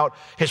Ahimelech about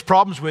his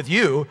problems with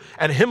you,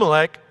 and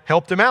Ahimelech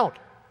helped him out.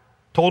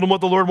 Told him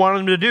what the Lord wanted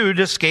him to do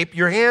to escape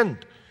your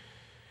hand.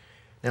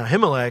 Now,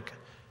 Ahimelech,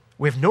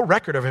 we have no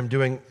record of him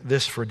doing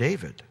this for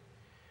David.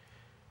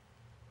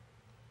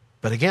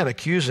 But again,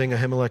 accusing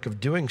Ahimelech of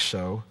doing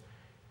so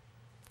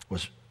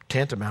was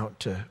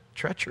tantamount to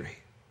treachery.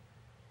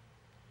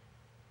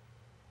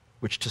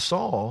 Which to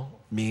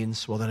Saul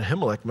means, well, then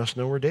Ahimelech must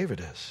know where David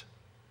is.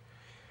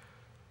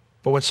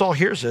 But when Saul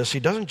hears this, he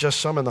doesn't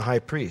just summon the high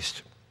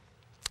priest.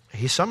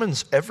 He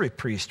summons every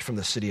priest from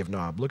the city of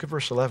Nob. Look at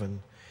verse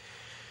 11.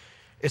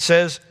 It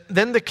says,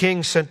 then the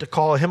king sent to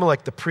call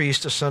Ahimelech the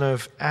priest, the son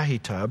of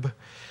Ahitub,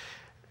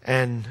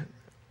 and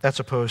that's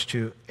opposed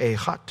to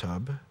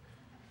Ahitub,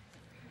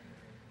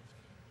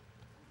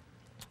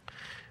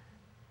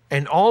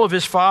 and all of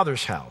his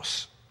father's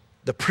house,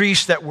 the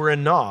priests that were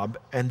in Nob,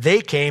 and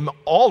they came,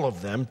 all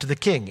of them, to the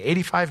king.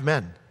 85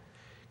 men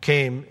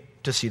came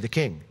to see the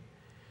king.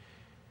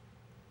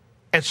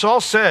 And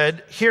Saul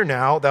said, hear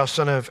now, thou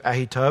son of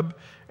Ahitub.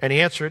 And he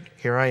answered,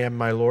 here I am,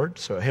 my lord.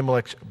 So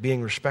Ahimelech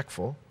being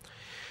respectful.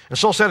 And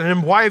Saul said to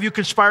him, why have you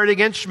conspired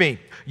against me,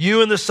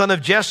 you and the son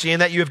of Jesse,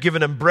 and that you have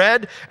given him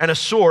bread and a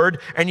sword,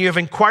 and you have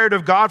inquired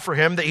of God for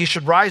him that he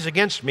should rise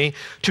against me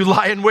to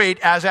lie in wait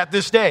as at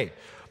this day?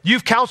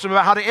 You've counseled him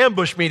about how to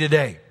ambush me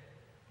today.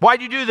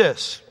 Why'd you do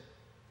this?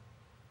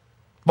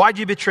 Why'd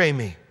you betray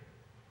me?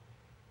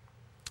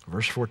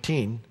 Verse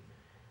 14,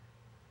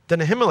 then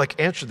Ahimelech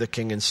answered the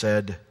king and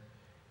said,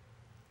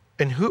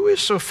 and who is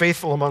so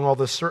faithful among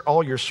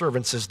all your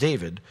servants as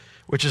David,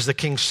 which is the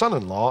king's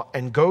son-in-law,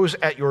 and goes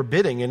at your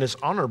bidding and is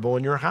honorable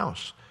in your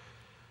house?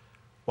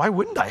 Why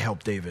wouldn't I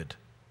help David?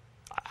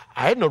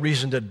 I had no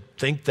reason to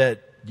think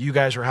that you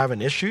guys were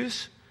having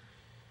issues.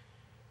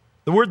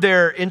 The word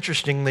there,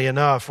 interestingly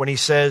enough, when he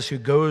says who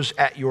goes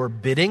at your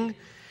bidding,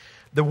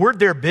 the word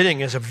there,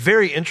 bidding, is a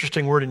very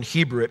interesting word in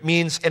Hebrew. It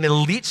means an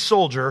elite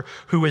soldier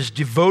who is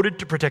devoted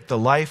to protect the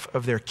life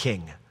of their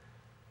king.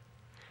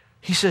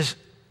 He says,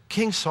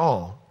 King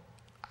Saul,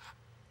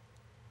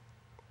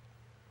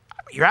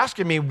 you're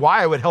asking me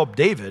why I would help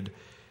David.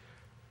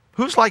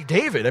 Who's like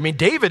David? I mean,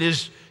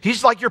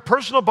 he's like your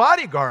personal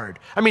bodyguard.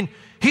 I mean,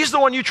 he's the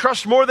one you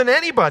trust more than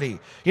anybody.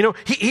 You know,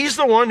 he's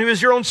the one who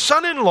is your own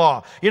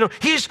son-in-law. You know,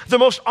 he's the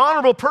most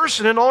honorable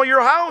person in all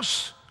your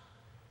house.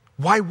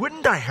 Why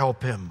wouldn't I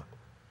help him?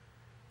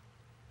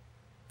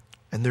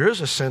 And there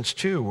is a sense,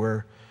 too,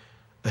 where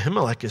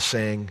Ahimelech is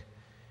saying,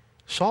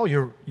 Saul,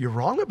 you're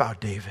wrong about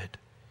David.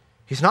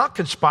 He's not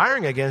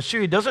conspiring against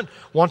you. He doesn't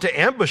want to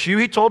ambush you.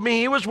 He told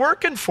me he was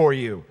working for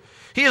you.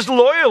 He is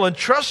loyal and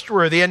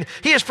trustworthy, and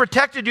he has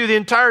protected you the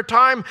entire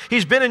time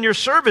he's been in your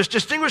service,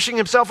 distinguishing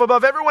himself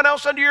above everyone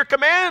else under your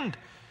command.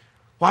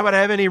 Why would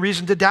I have any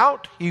reason to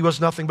doubt he was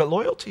nothing but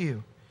loyal to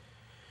you?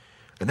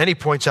 And then he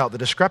points out the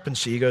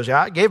discrepancy. He goes,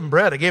 yeah, I gave him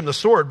bread, I gave him the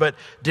sword, but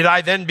did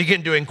I then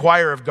begin to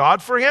inquire of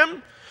God for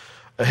him?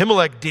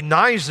 Ahimelech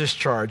denies this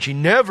charge. He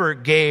never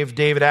gave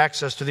David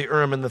access to the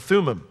Urim and the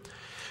Thummim.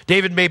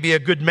 David may be a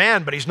good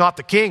man, but he's not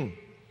the king.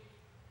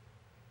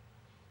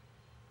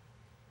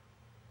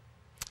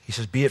 He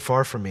says, be it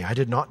far from me. I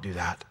did not do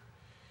that.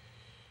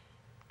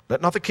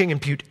 Let not the king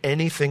impute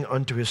anything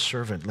unto his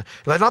servant.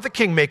 Let not the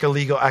king make a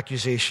legal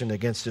accusation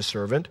against his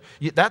servant.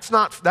 That's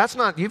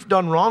not, you've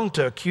done wrong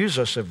to accuse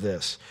us of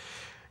this.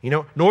 You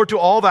know, nor to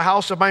all the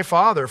house of my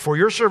father, for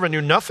your servant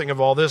knew nothing of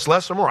all this,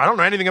 less or more. I don't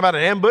know anything about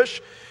an ambush.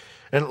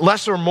 And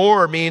less or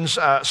more means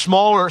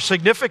small or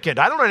significant.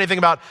 I don't know anything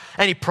about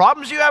any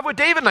problems you have with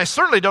David, and I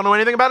certainly don't know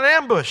anything about an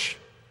ambush.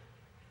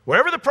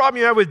 Whatever the problem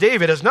you have with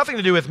David has nothing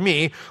to do with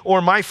me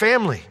or my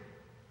family.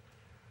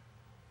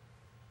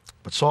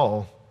 But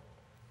Saul,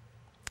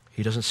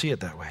 he doesn't see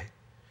it that way.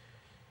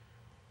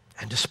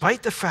 And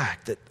despite the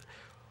fact that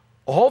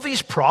all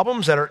these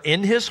problems that are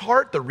in his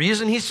heart, the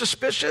reason he's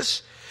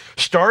suspicious,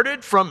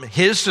 started from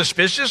his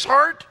suspicious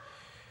heart,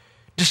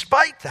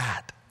 despite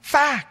that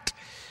fact,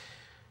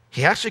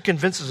 he actually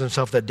convinces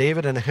himself that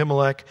David and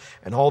Ahimelech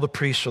and all the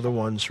priests are the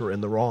ones who are in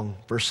the wrong.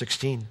 Verse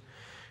 16,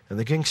 and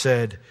the king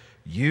said,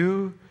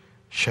 you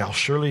shall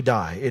surely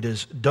die. It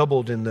is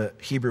doubled in the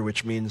Hebrew,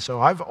 which means,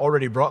 so I've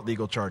already brought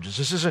legal charges.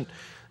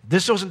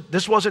 This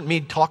wasn't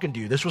me talking to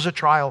you. This was a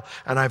trial,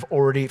 and I've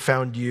already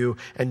found you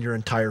and your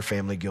entire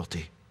family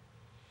guilty.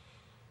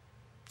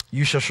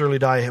 You shall surely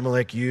die,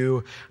 Ahimelech,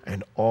 you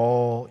and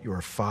all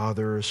your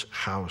father's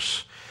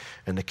house.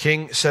 And the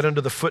king said unto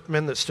the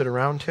footmen that stood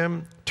around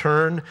him,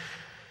 turn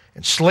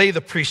and slay the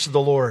priests of the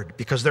Lord,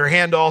 because their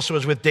hand also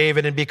is with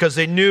David, and because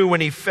they knew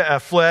when he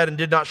fled and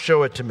did not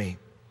show it to me.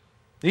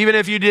 Even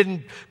if you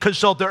didn't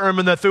consult the Urim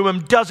and the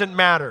Thummim, doesn't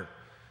matter.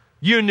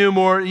 You knew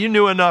more. You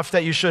knew enough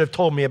that you should have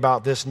told me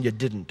about this, and you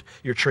didn't.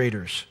 You're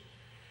traitors.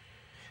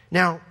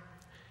 Now,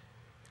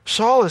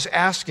 Saul is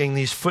asking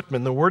these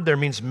footmen, the word there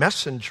means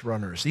message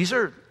runners. These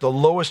are the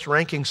lowest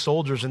ranking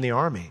soldiers in the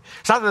army.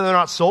 It's not that they're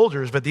not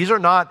soldiers, but they're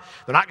not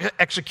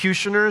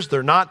executioners,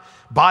 they're not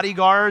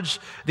bodyguards.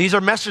 These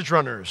are message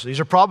runners. These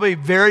are probably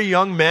very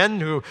young men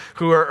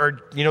who are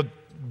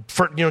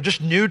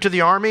just new to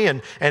the army,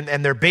 and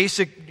their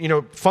basic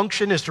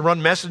function is to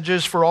run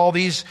messages for all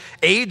these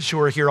aides who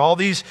are here, all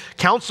these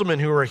councilmen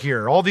who are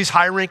here, all these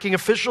high ranking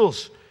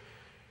officials.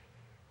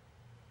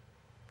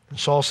 And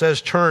Saul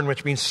says, turn,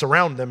 which means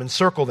surround them,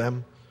 encircle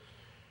them,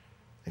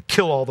 and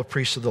kill all the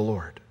priests of the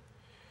Lord.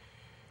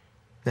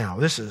 Now,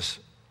 this is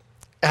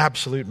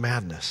absolute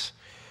madness.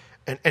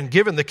 And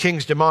given the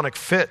king's demonic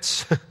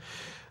fits,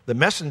 the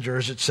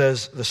messengers, it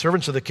says, the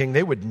servants of the king,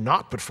 they would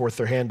not put forth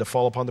their hand to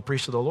fall upon the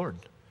priests of the Lord.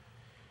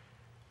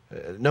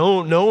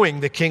 Knowing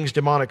the king's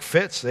demonic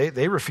fits,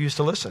 they refuse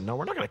to listen. No,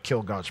 we're not going to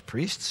kill God's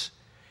priests.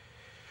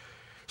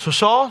 So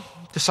Saul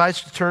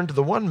decides to turn to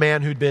the one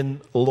man who'd been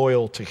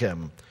loyal to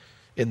him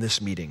in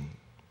this meeting.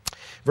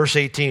 Verse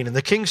 18, and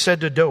the king said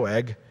to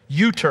Doeg,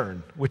 you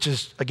turn, which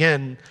is,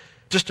 again,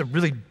 just a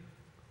really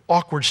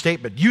awkward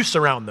statement. You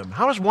surround them.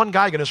 How is one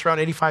guy going to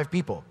surround 85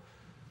 people?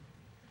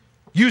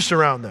 You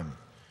surround them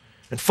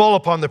and fall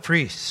upon the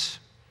priests.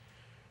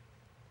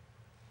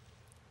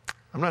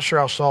 I'm not sure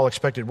how Saul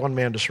expected one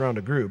man to surround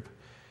a group,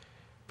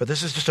 but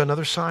this is just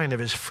another sign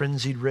of his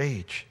frenzied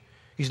rage.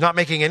 He's not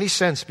making any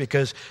sense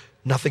because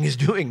nothing he's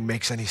doing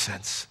makes any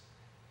sense.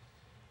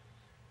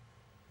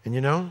 And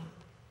you know,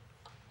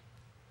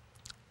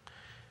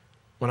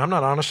 when I'm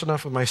not honest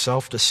enough with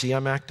myself to see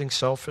I'm acting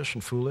selfish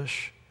and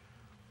foolish,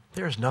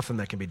 there is nothing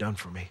that can be done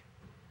for me.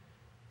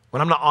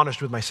 When I'm not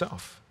honest with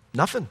myself,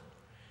 nothing.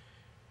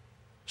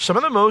 Some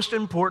of the most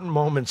important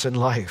moments in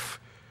life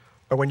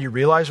are when you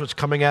realize what's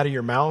coming out of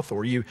your mouth,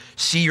 or you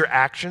see your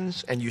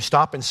actions and you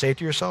stop and say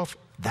to yourself,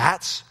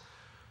 that's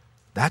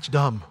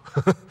dumb.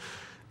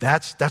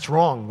 That's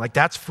wrong. Like,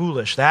 that's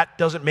foolish. That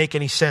doesn't make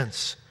any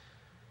sense.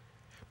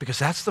 Because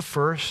that's the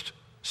first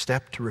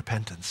step to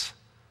repentance.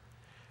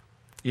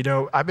 You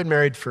know, I've been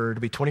married to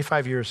be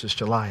 25 years this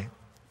July.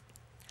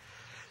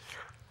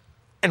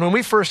 And when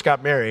we first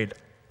got married,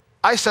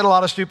 I said a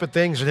lot of stupid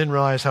things and didn't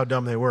realize how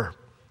dumb they were.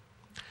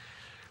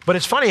 But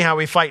it's funny how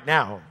we fight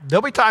now.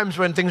 There'll be times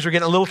when things are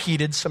getting a little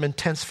heated, some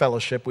intense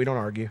fellowship. We don't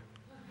argue.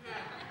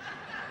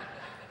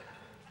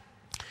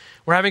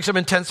 We're having some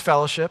intense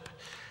fellowship.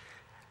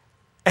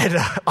 And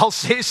I'll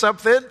say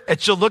something, and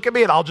she'll look at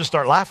me, and I'll just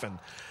start laughing.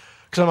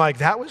 Because I'm like,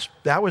 that was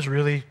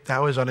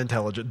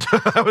unintelligent.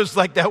 I was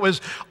like, that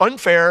was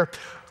unfair,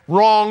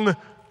 wrong,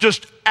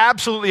 just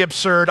absolutely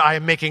absurd. I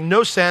am making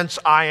no sense.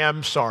 I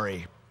am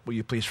sorry. Will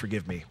you please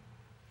forgive me?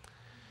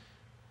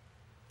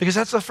 Because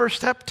that's the first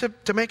step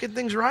to making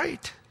things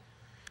right.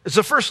 It's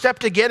the first step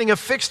to getting a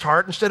fixed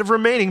heart instead of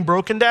remaining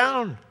broken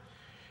down.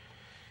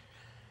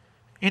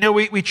 You know,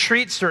 we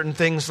treat certain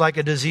things like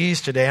a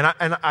disease today,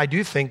 and I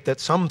do think that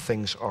some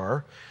things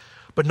are.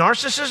 But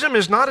narcissism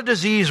is not a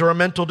disease or a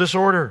mental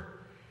disorder.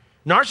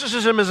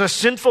 Narcissism is a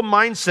sinful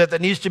mindset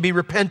that needs to be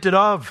repented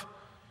of.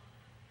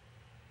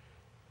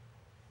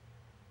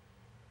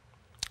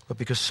 But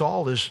because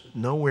Saul is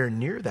nowhere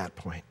near that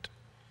point,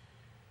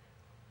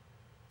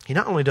 he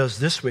not only does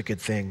this wicked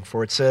thing,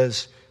 for it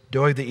says,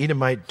 Doeg the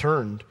Edomite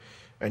turned,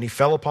 and he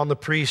fell upon the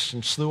priests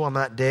and slew on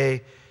that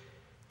day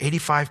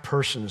 85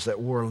 persons that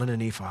wore a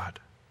linen ephod.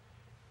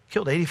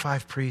 Killed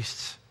 85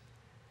 priests.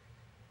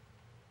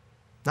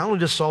 Not only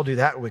does Saul do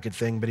that wicked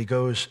thing, but he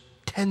goes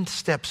 10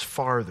 steps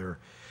farther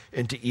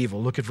into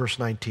evil. Look at verse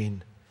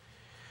 19.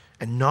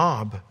 And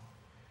Nob,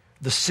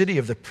 the city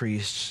of the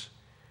priests,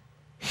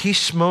 he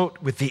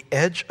smote with the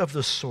edge of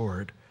the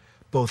sword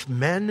both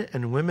men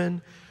and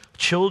women,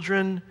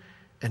 children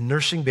and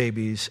nursing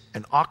babies,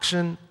 and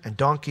oxen and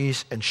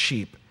donkeys and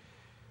sheep.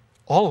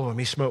 All of them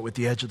he smote with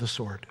the edge of the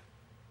sword.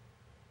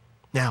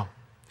 Now,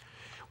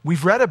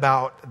 we've read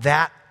about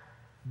that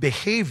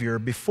behavior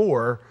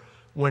before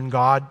when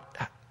God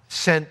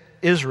sent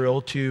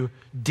Israel to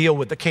deal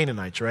with the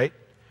Canaanites, right?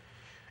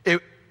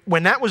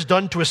 When that was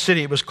done to a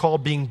city, it was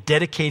called being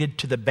dedicated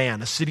to the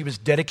ban. A city was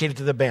dedicated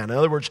to the ban. In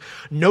other words,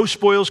 no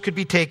spoils could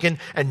be taken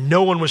and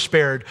no one was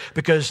spared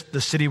because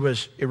the city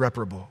was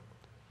irreparable.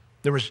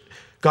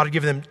 God had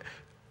given them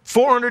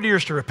 400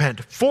 years to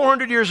repent,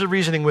 400 years of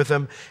reasoning with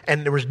them,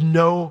 and there was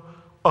no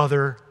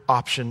other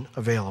option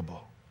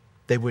available.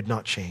 They would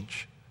not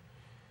change.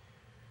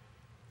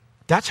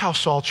 That's how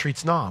Saul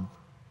treats Nob.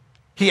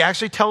 He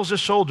actually tells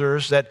his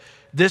soldiers that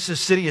this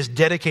city is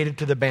dedicated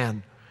to the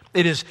ban.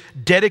 It is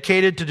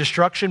dedicated to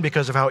destruction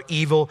because of how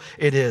evil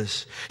it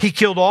is. He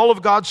killed all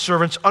of God's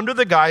servants under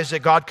the guise that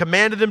God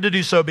commanded him to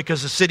do so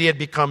because the city had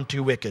become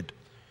too wicked.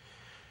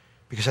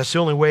 Because that's the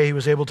only way he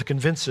was able to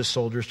convince his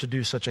soldiers to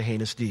do such a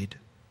heinous deed.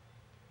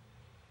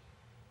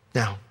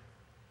 Now,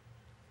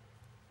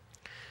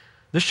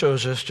 this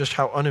shows us just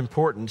how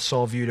unimportant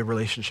Saul viewed a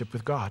relationship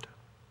with God.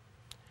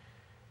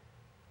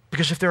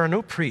 Because if there are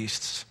no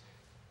priests,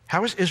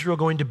 how is Israel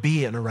going to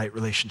be in a right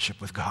relationship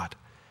with God?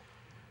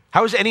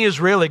 How is any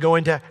Israeli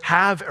going to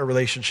have a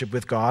relationship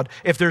with God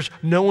if there's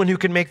no one who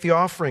can make the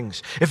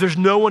offerings, if there's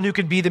no one who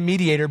can be the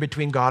mediator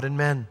between God and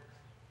men?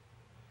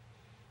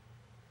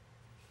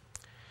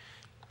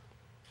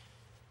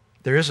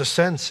 There is a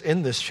sense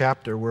in this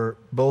chapter where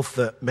both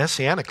the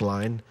messianic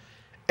line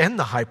and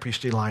the high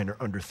priestly line are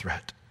under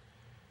threat.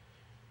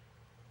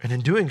 And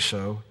in doing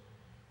so,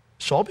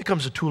 Saul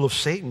becomes a tool of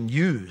Satan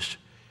used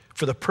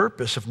for the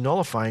purpose of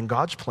nullifying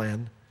God's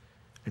plan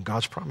and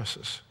God's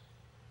promises.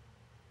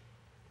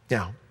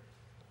 Now,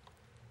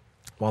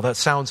 while that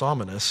sounds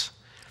ominous,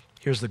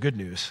 here's the good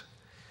news.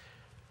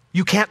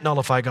 You can't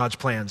nullify God's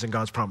plans and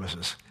God's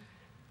promises.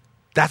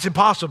 That's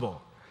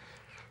impossible.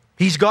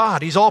 He's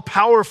God. He's all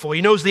powerful.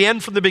 He knows the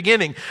end from the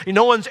beginning.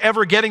 No one's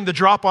ever getting the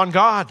drop on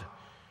God.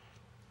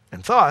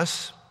 And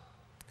thus,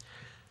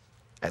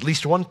 at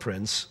least one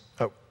priest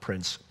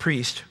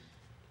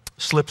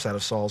slips out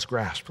of Saul's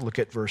grasp. Look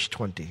at verse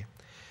 20.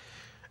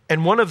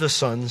 And one of the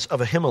sons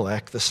of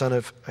Ahimelech, the son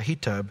of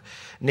Ahitub,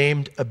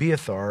 named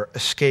Abiathar,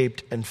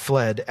 escaped and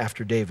fled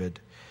after David.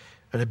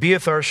 And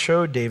Abiathar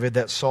showed David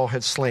that Saul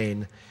had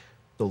slain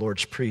the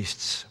Lord's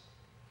priests.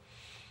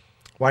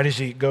 Why does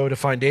he go to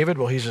find David?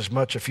 Well, he's as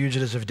much a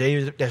fugitive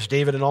as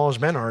David and all his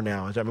men are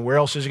now. I mean, where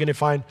else is he going to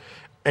find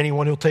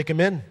anyone who'll take him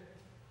in?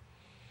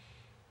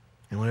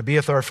 And when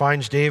Abiathar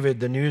finds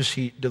David, the news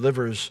he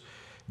delivers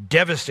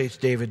devastates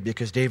David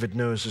because David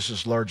knows this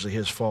is largely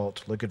his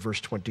fault. Look at verse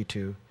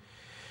 22.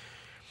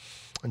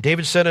 And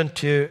David said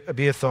unto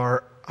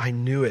Abiathar, I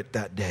knew it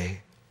that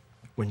day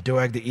when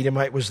Doeg the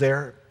Edomite was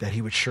there that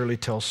he would surely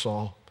tell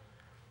Saul.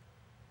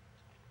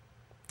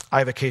 I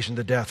have occasioned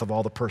the death of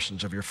all the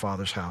persons of your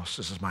father's house.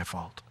 This is my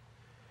fault.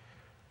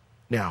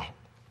 Now,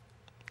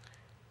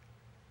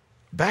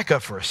 back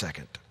up for a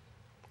second.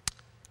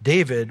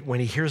 David, when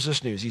he hears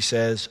this news, he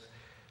says,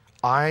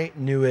 I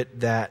knew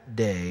it that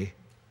day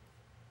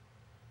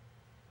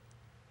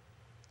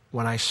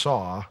when I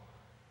saw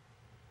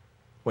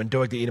when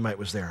Doeg the Edomite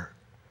was there.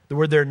 The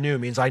word there, knew,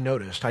 means I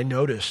noticed. I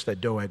noticed that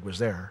Doeg was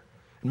there.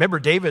 Remember,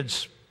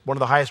 David's one of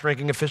the highest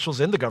ranking officials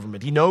in the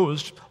government. He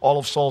knows all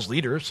of Saul's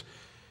leaders.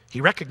 He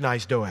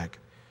recognized Doeg.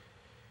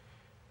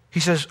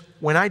 He says,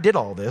 when I did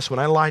all this, when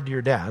I lied to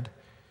your dad,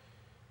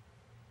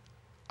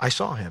 I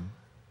saw him.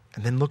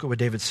 And then look at what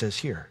David says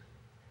here.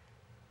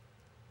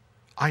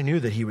 I knew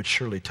that he would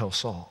surely tell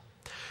Saul.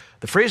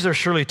 The phrase there,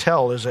 surely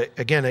tell, is,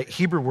 again, a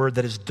Hebrew word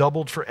that is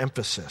doubled for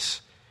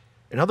emphasis.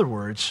 In other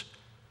words,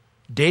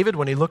 David,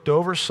 when he looked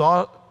over,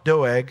 saw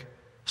Doeg,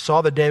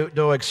 saw that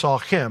Doeg saw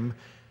him.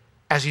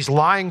 As he's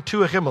lying to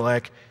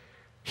Ahimelech,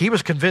 he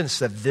was convinced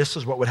that this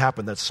is what would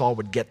happen, that Saul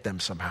would get them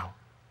somehow.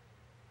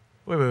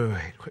 Wait.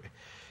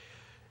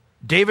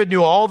 David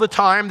knew all the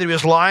time that he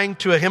was lying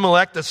to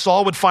Ahimelech that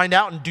Saul would find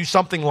out and do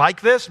something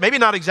like this. Maybe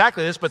not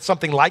exactly this, but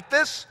something like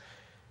this.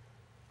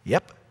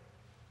 Yep.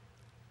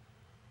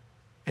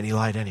 And he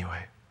lied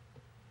anyway.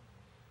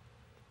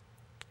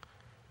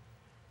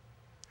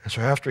 And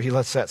so after he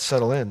lets that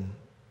settle in,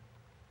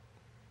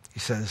 he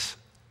says,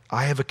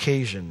 I have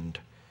occasioned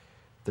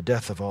the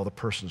death of all the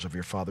persons of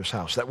your father's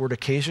house. That word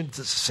occasioned is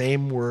the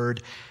same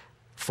word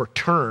for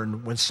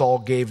turn when Saul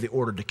gave the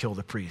order to kill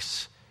the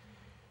priests.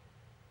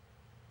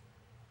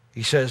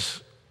 He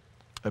says,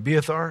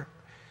 Abiathar,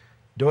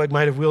 Doeg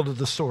might have wielded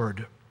the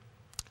sword,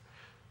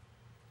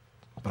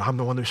 but I'm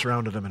the one who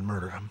surrounded him and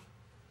murdered him.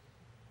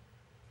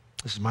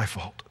 This is my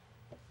fault.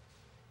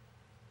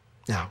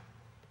 Now,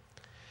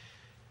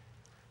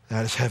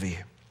 that is heavy.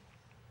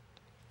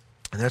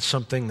 And that's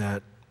something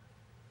that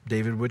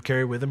David would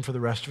carry with him for the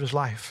rest of his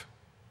life.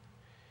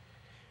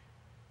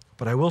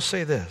 But I will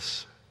say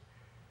this.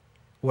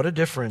 What a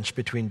difference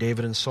between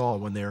David and Saul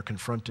when they are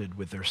confronted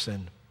with their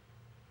sin.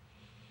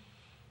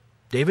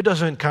 David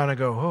doesn't kind of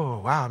go,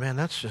 oh, wow, man,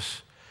 that's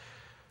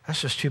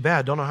just too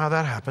bad. Don't know how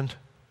that happened.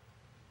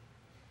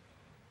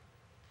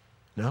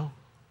 No.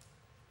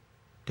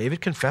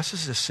 David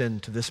confesses his sin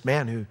to this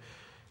man who,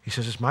 he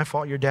says, it's my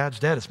fault your dad's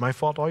dead. It's my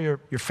fault all your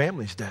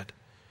family's dead.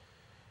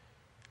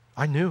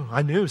 I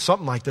knew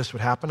something like this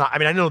would happen. I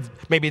mean, I know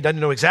maybe I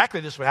didn't know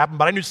exactly this would happen,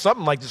 but I knew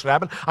something like this would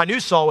happen. I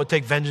knew Saul would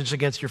take vengeance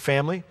against your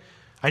family.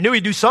 I knew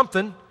he'd do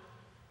something.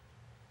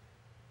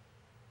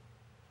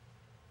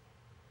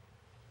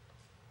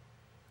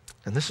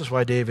 And this is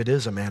why David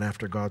is a man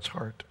after God's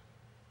heart.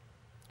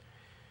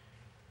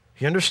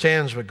 He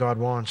understands what God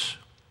wants.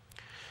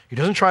 He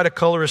doesn't try to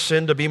color his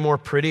sin to be more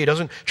pretty. He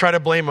doesn't try to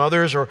blame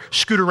others or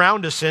scoot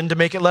around his sin to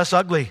make it less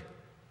ugly.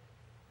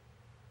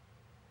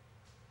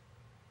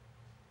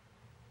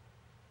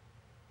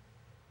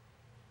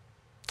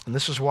 And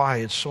this is why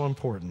it's so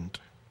important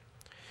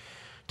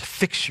to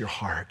fix your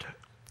heart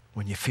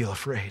when you feel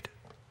afraid.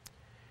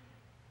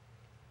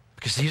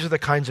 Because these are the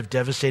kinds of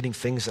devastating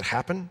things that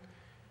happen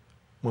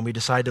when we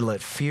decide to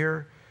let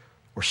fear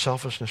or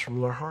selfishness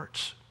rule our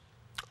hearts.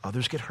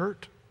 Others get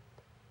hurt.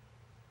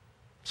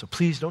 So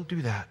please don't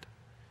do that.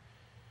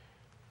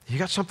 You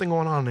got something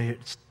going on and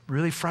it's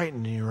really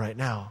frightening you right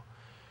now.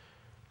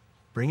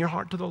 Bring your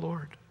heart to the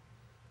Lord.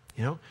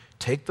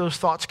 Take those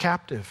thoughts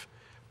captive.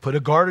 Put a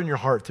guard in your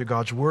heart through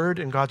God's word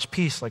and God's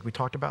peace, like we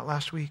talked about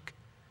last week,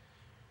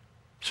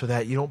 so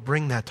that you don't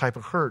bring that type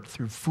of hurt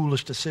through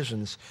foolish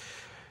decisions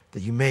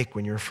that you make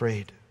when you're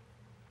afraid.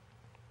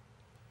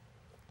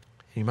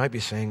 You might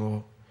be saying,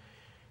 well,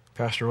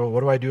 Pastor,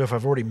 what do I do if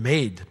I've already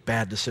made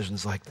bad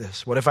decisions like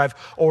this? What if I've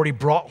already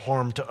brought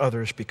harm to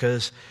others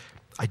because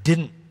I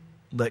didn't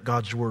let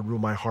God's word rule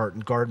my heart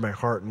and guard my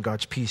heart and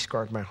God's peace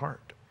guard my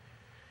heart?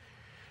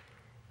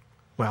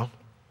 Well,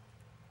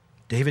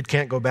 David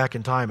can't go back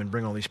in time and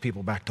bring all these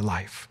people back to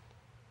life.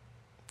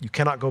 You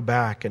cannot go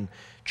back and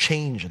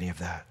change any of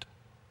that.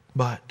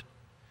 But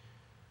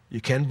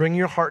you can bring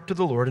your heart to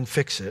the Lord and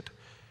fix it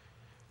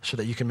so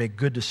that you can make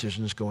good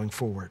decisions going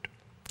forward.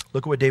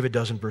 Look at what David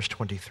does in verse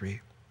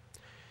 23.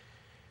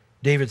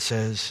 David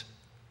says,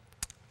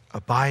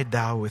 abide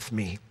thou with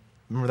me.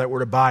 Remember that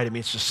word abide, it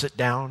means to sit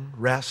down,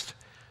 rest.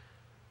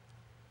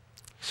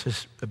 He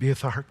says,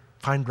 Abiathar,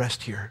 find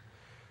rest here.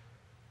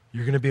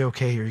 You're going to be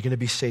okay here. You're going to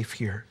be safe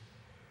here.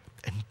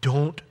 And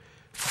don't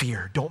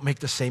fear. Don't make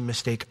the same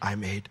mistake I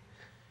made.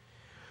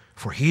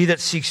 For he that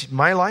seeks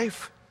my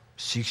life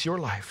seeks your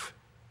life.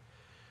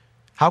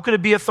 How could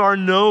Abiathar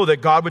know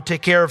that God would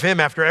take care of him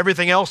after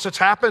everything else that's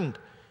happened?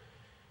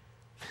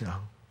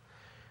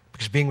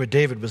 Because being with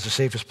David was the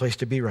safest place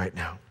to be right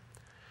now.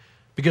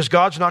 Because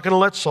God's not going to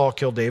let Saul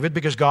kill David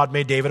because God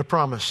made David a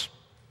promise.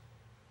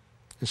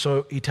 And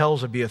so he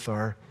tells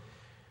Abiathar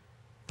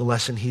the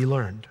lesson he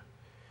learned.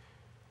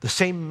 The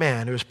same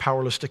man who is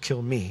powerless to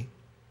kill me,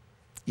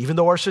 even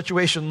though our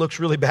situation looks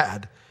really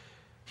bad,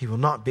 he will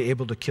not be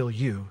able to kill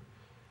you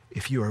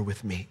if you are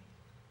with me.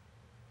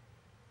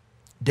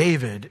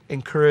 David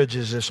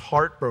encourages this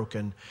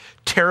heartbroken,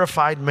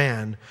 terrified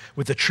man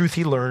with the truth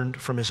he learned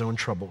from his own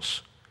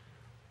troubles.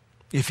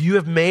 If you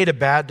have made a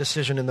bad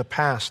decision in the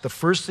past, the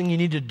first thing you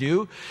need to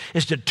do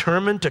is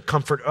determine to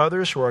comfort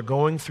others who are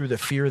going through the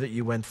fear that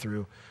you went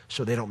through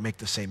so they don't make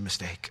the same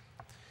mistake.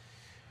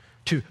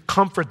 To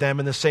comfort them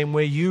in the same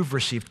way you've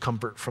received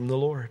comfort from the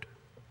Lord.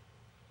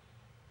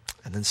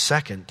 And then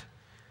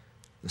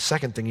the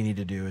second thing you need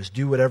to do is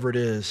do whatever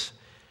is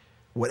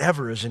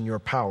in your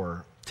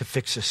power to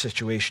fix the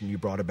situation you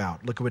brought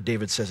about. Look at what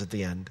David says at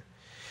the end.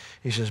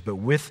 He says, but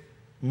with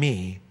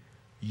me,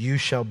 you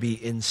shall be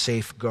in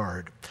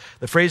safeguard.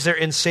 The phrase there,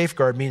 in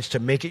safeguard, means to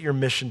make it your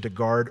mission to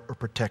guard or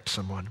protect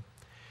someone.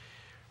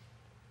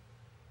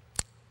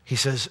 He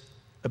says,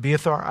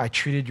 Abiathar, I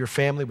treated your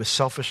family with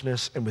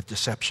selfishness and with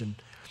deception.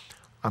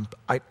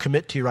 I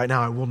commit to you right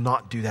now, I will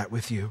not do that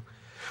with you.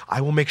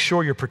 I will make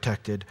sure you're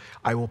protected.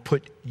 I will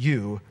put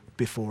you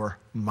before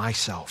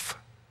myself.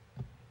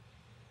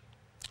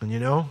 And you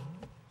know,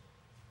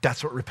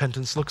 that's what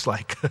repentance looks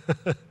like.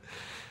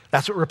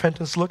 That's what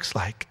repentance looks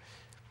like.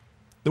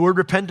 The word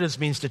repentance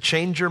means to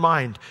change your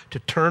mind, to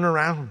turn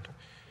around.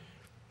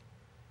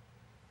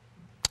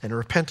 And a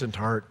repentant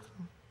heart,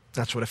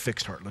 that's what a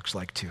fixed heart looks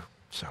like too.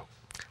 So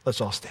let's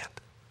all stand.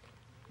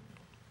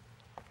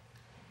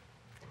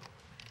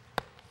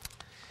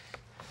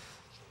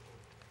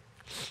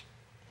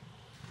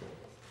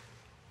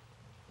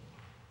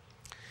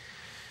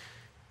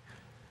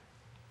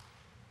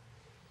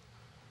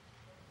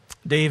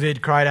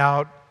 David cried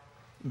out,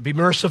 be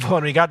merciful.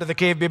 And when he got to the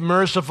cave, be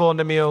merciful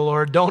unto me, O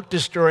Lord. Don't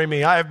destroy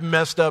me. I have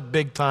messed up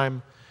big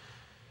time.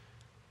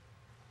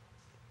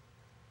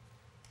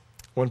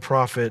 One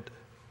prophet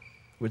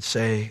would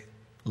say,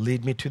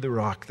 lead me to the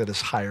rock that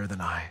is higher than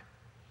I.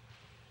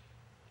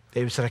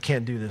 David said, I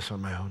can't do this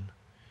on my own.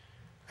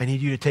 I need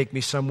you to take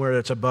me somewhere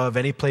that's above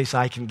any place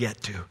I can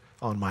get to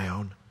on my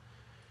own.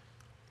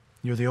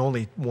 You're the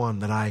only one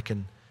that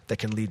can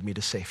lead me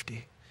to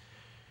safety.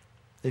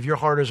 If your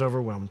heart is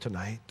overwhelmed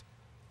tonight,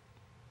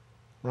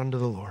 run to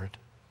the Lord.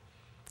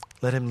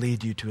 Let him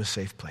lead you to a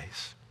safe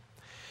place.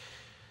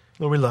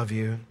 Lord, we love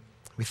you.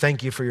 We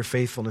thank you for your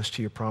faithfulness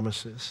to your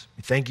promises.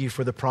 We thank you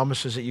for the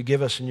promises that you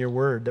give us in your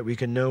word, that we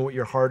can know what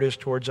your heart is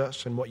towards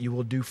us and what you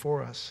will do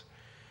for us.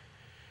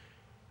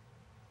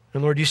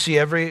 And Lord, you see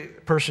every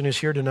person who's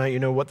here tonight, you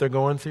know what they're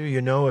going through.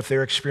 You know if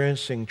they're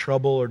experiencing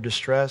trouble or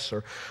distress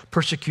or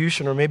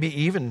persecution or maybe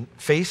even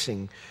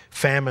facing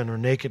famine or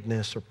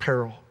nakedness or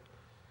peril.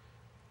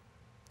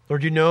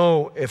 Lord, you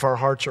know if our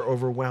hearts are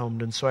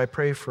overwhelmed. And so I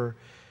pray for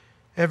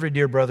every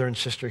dear brother and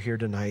sister here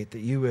tonight that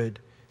you would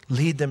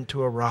lead them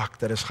to a rock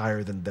that is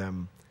higher than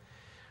them.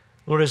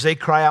 Lord, as they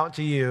cry out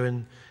to you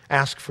and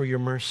ask for your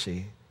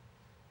mercy,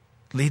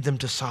 lead them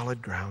to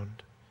solid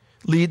ground.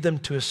 Lead them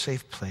to a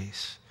safe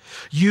place.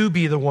 You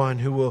be the one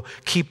who will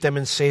keep them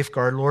in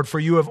safeguard, Lord, for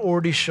you have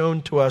already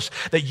shown to us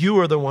that you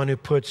are the one who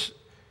puts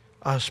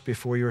us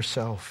before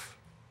yourself.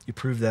 You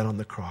proved that on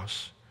the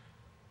cross.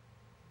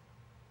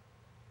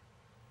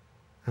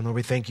 And Lord,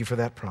 we thank you for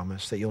that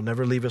promise, that you'll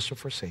never leave us or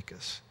forsake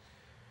us.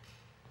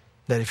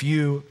 That if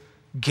you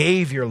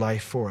gave your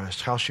life for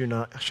us, how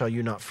shall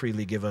you not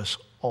freely give us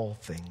all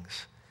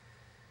things?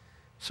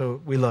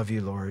 So we love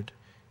you, Lord,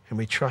 and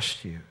we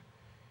trust you.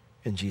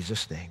 In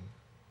Jesus' name,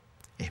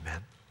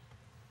 amen.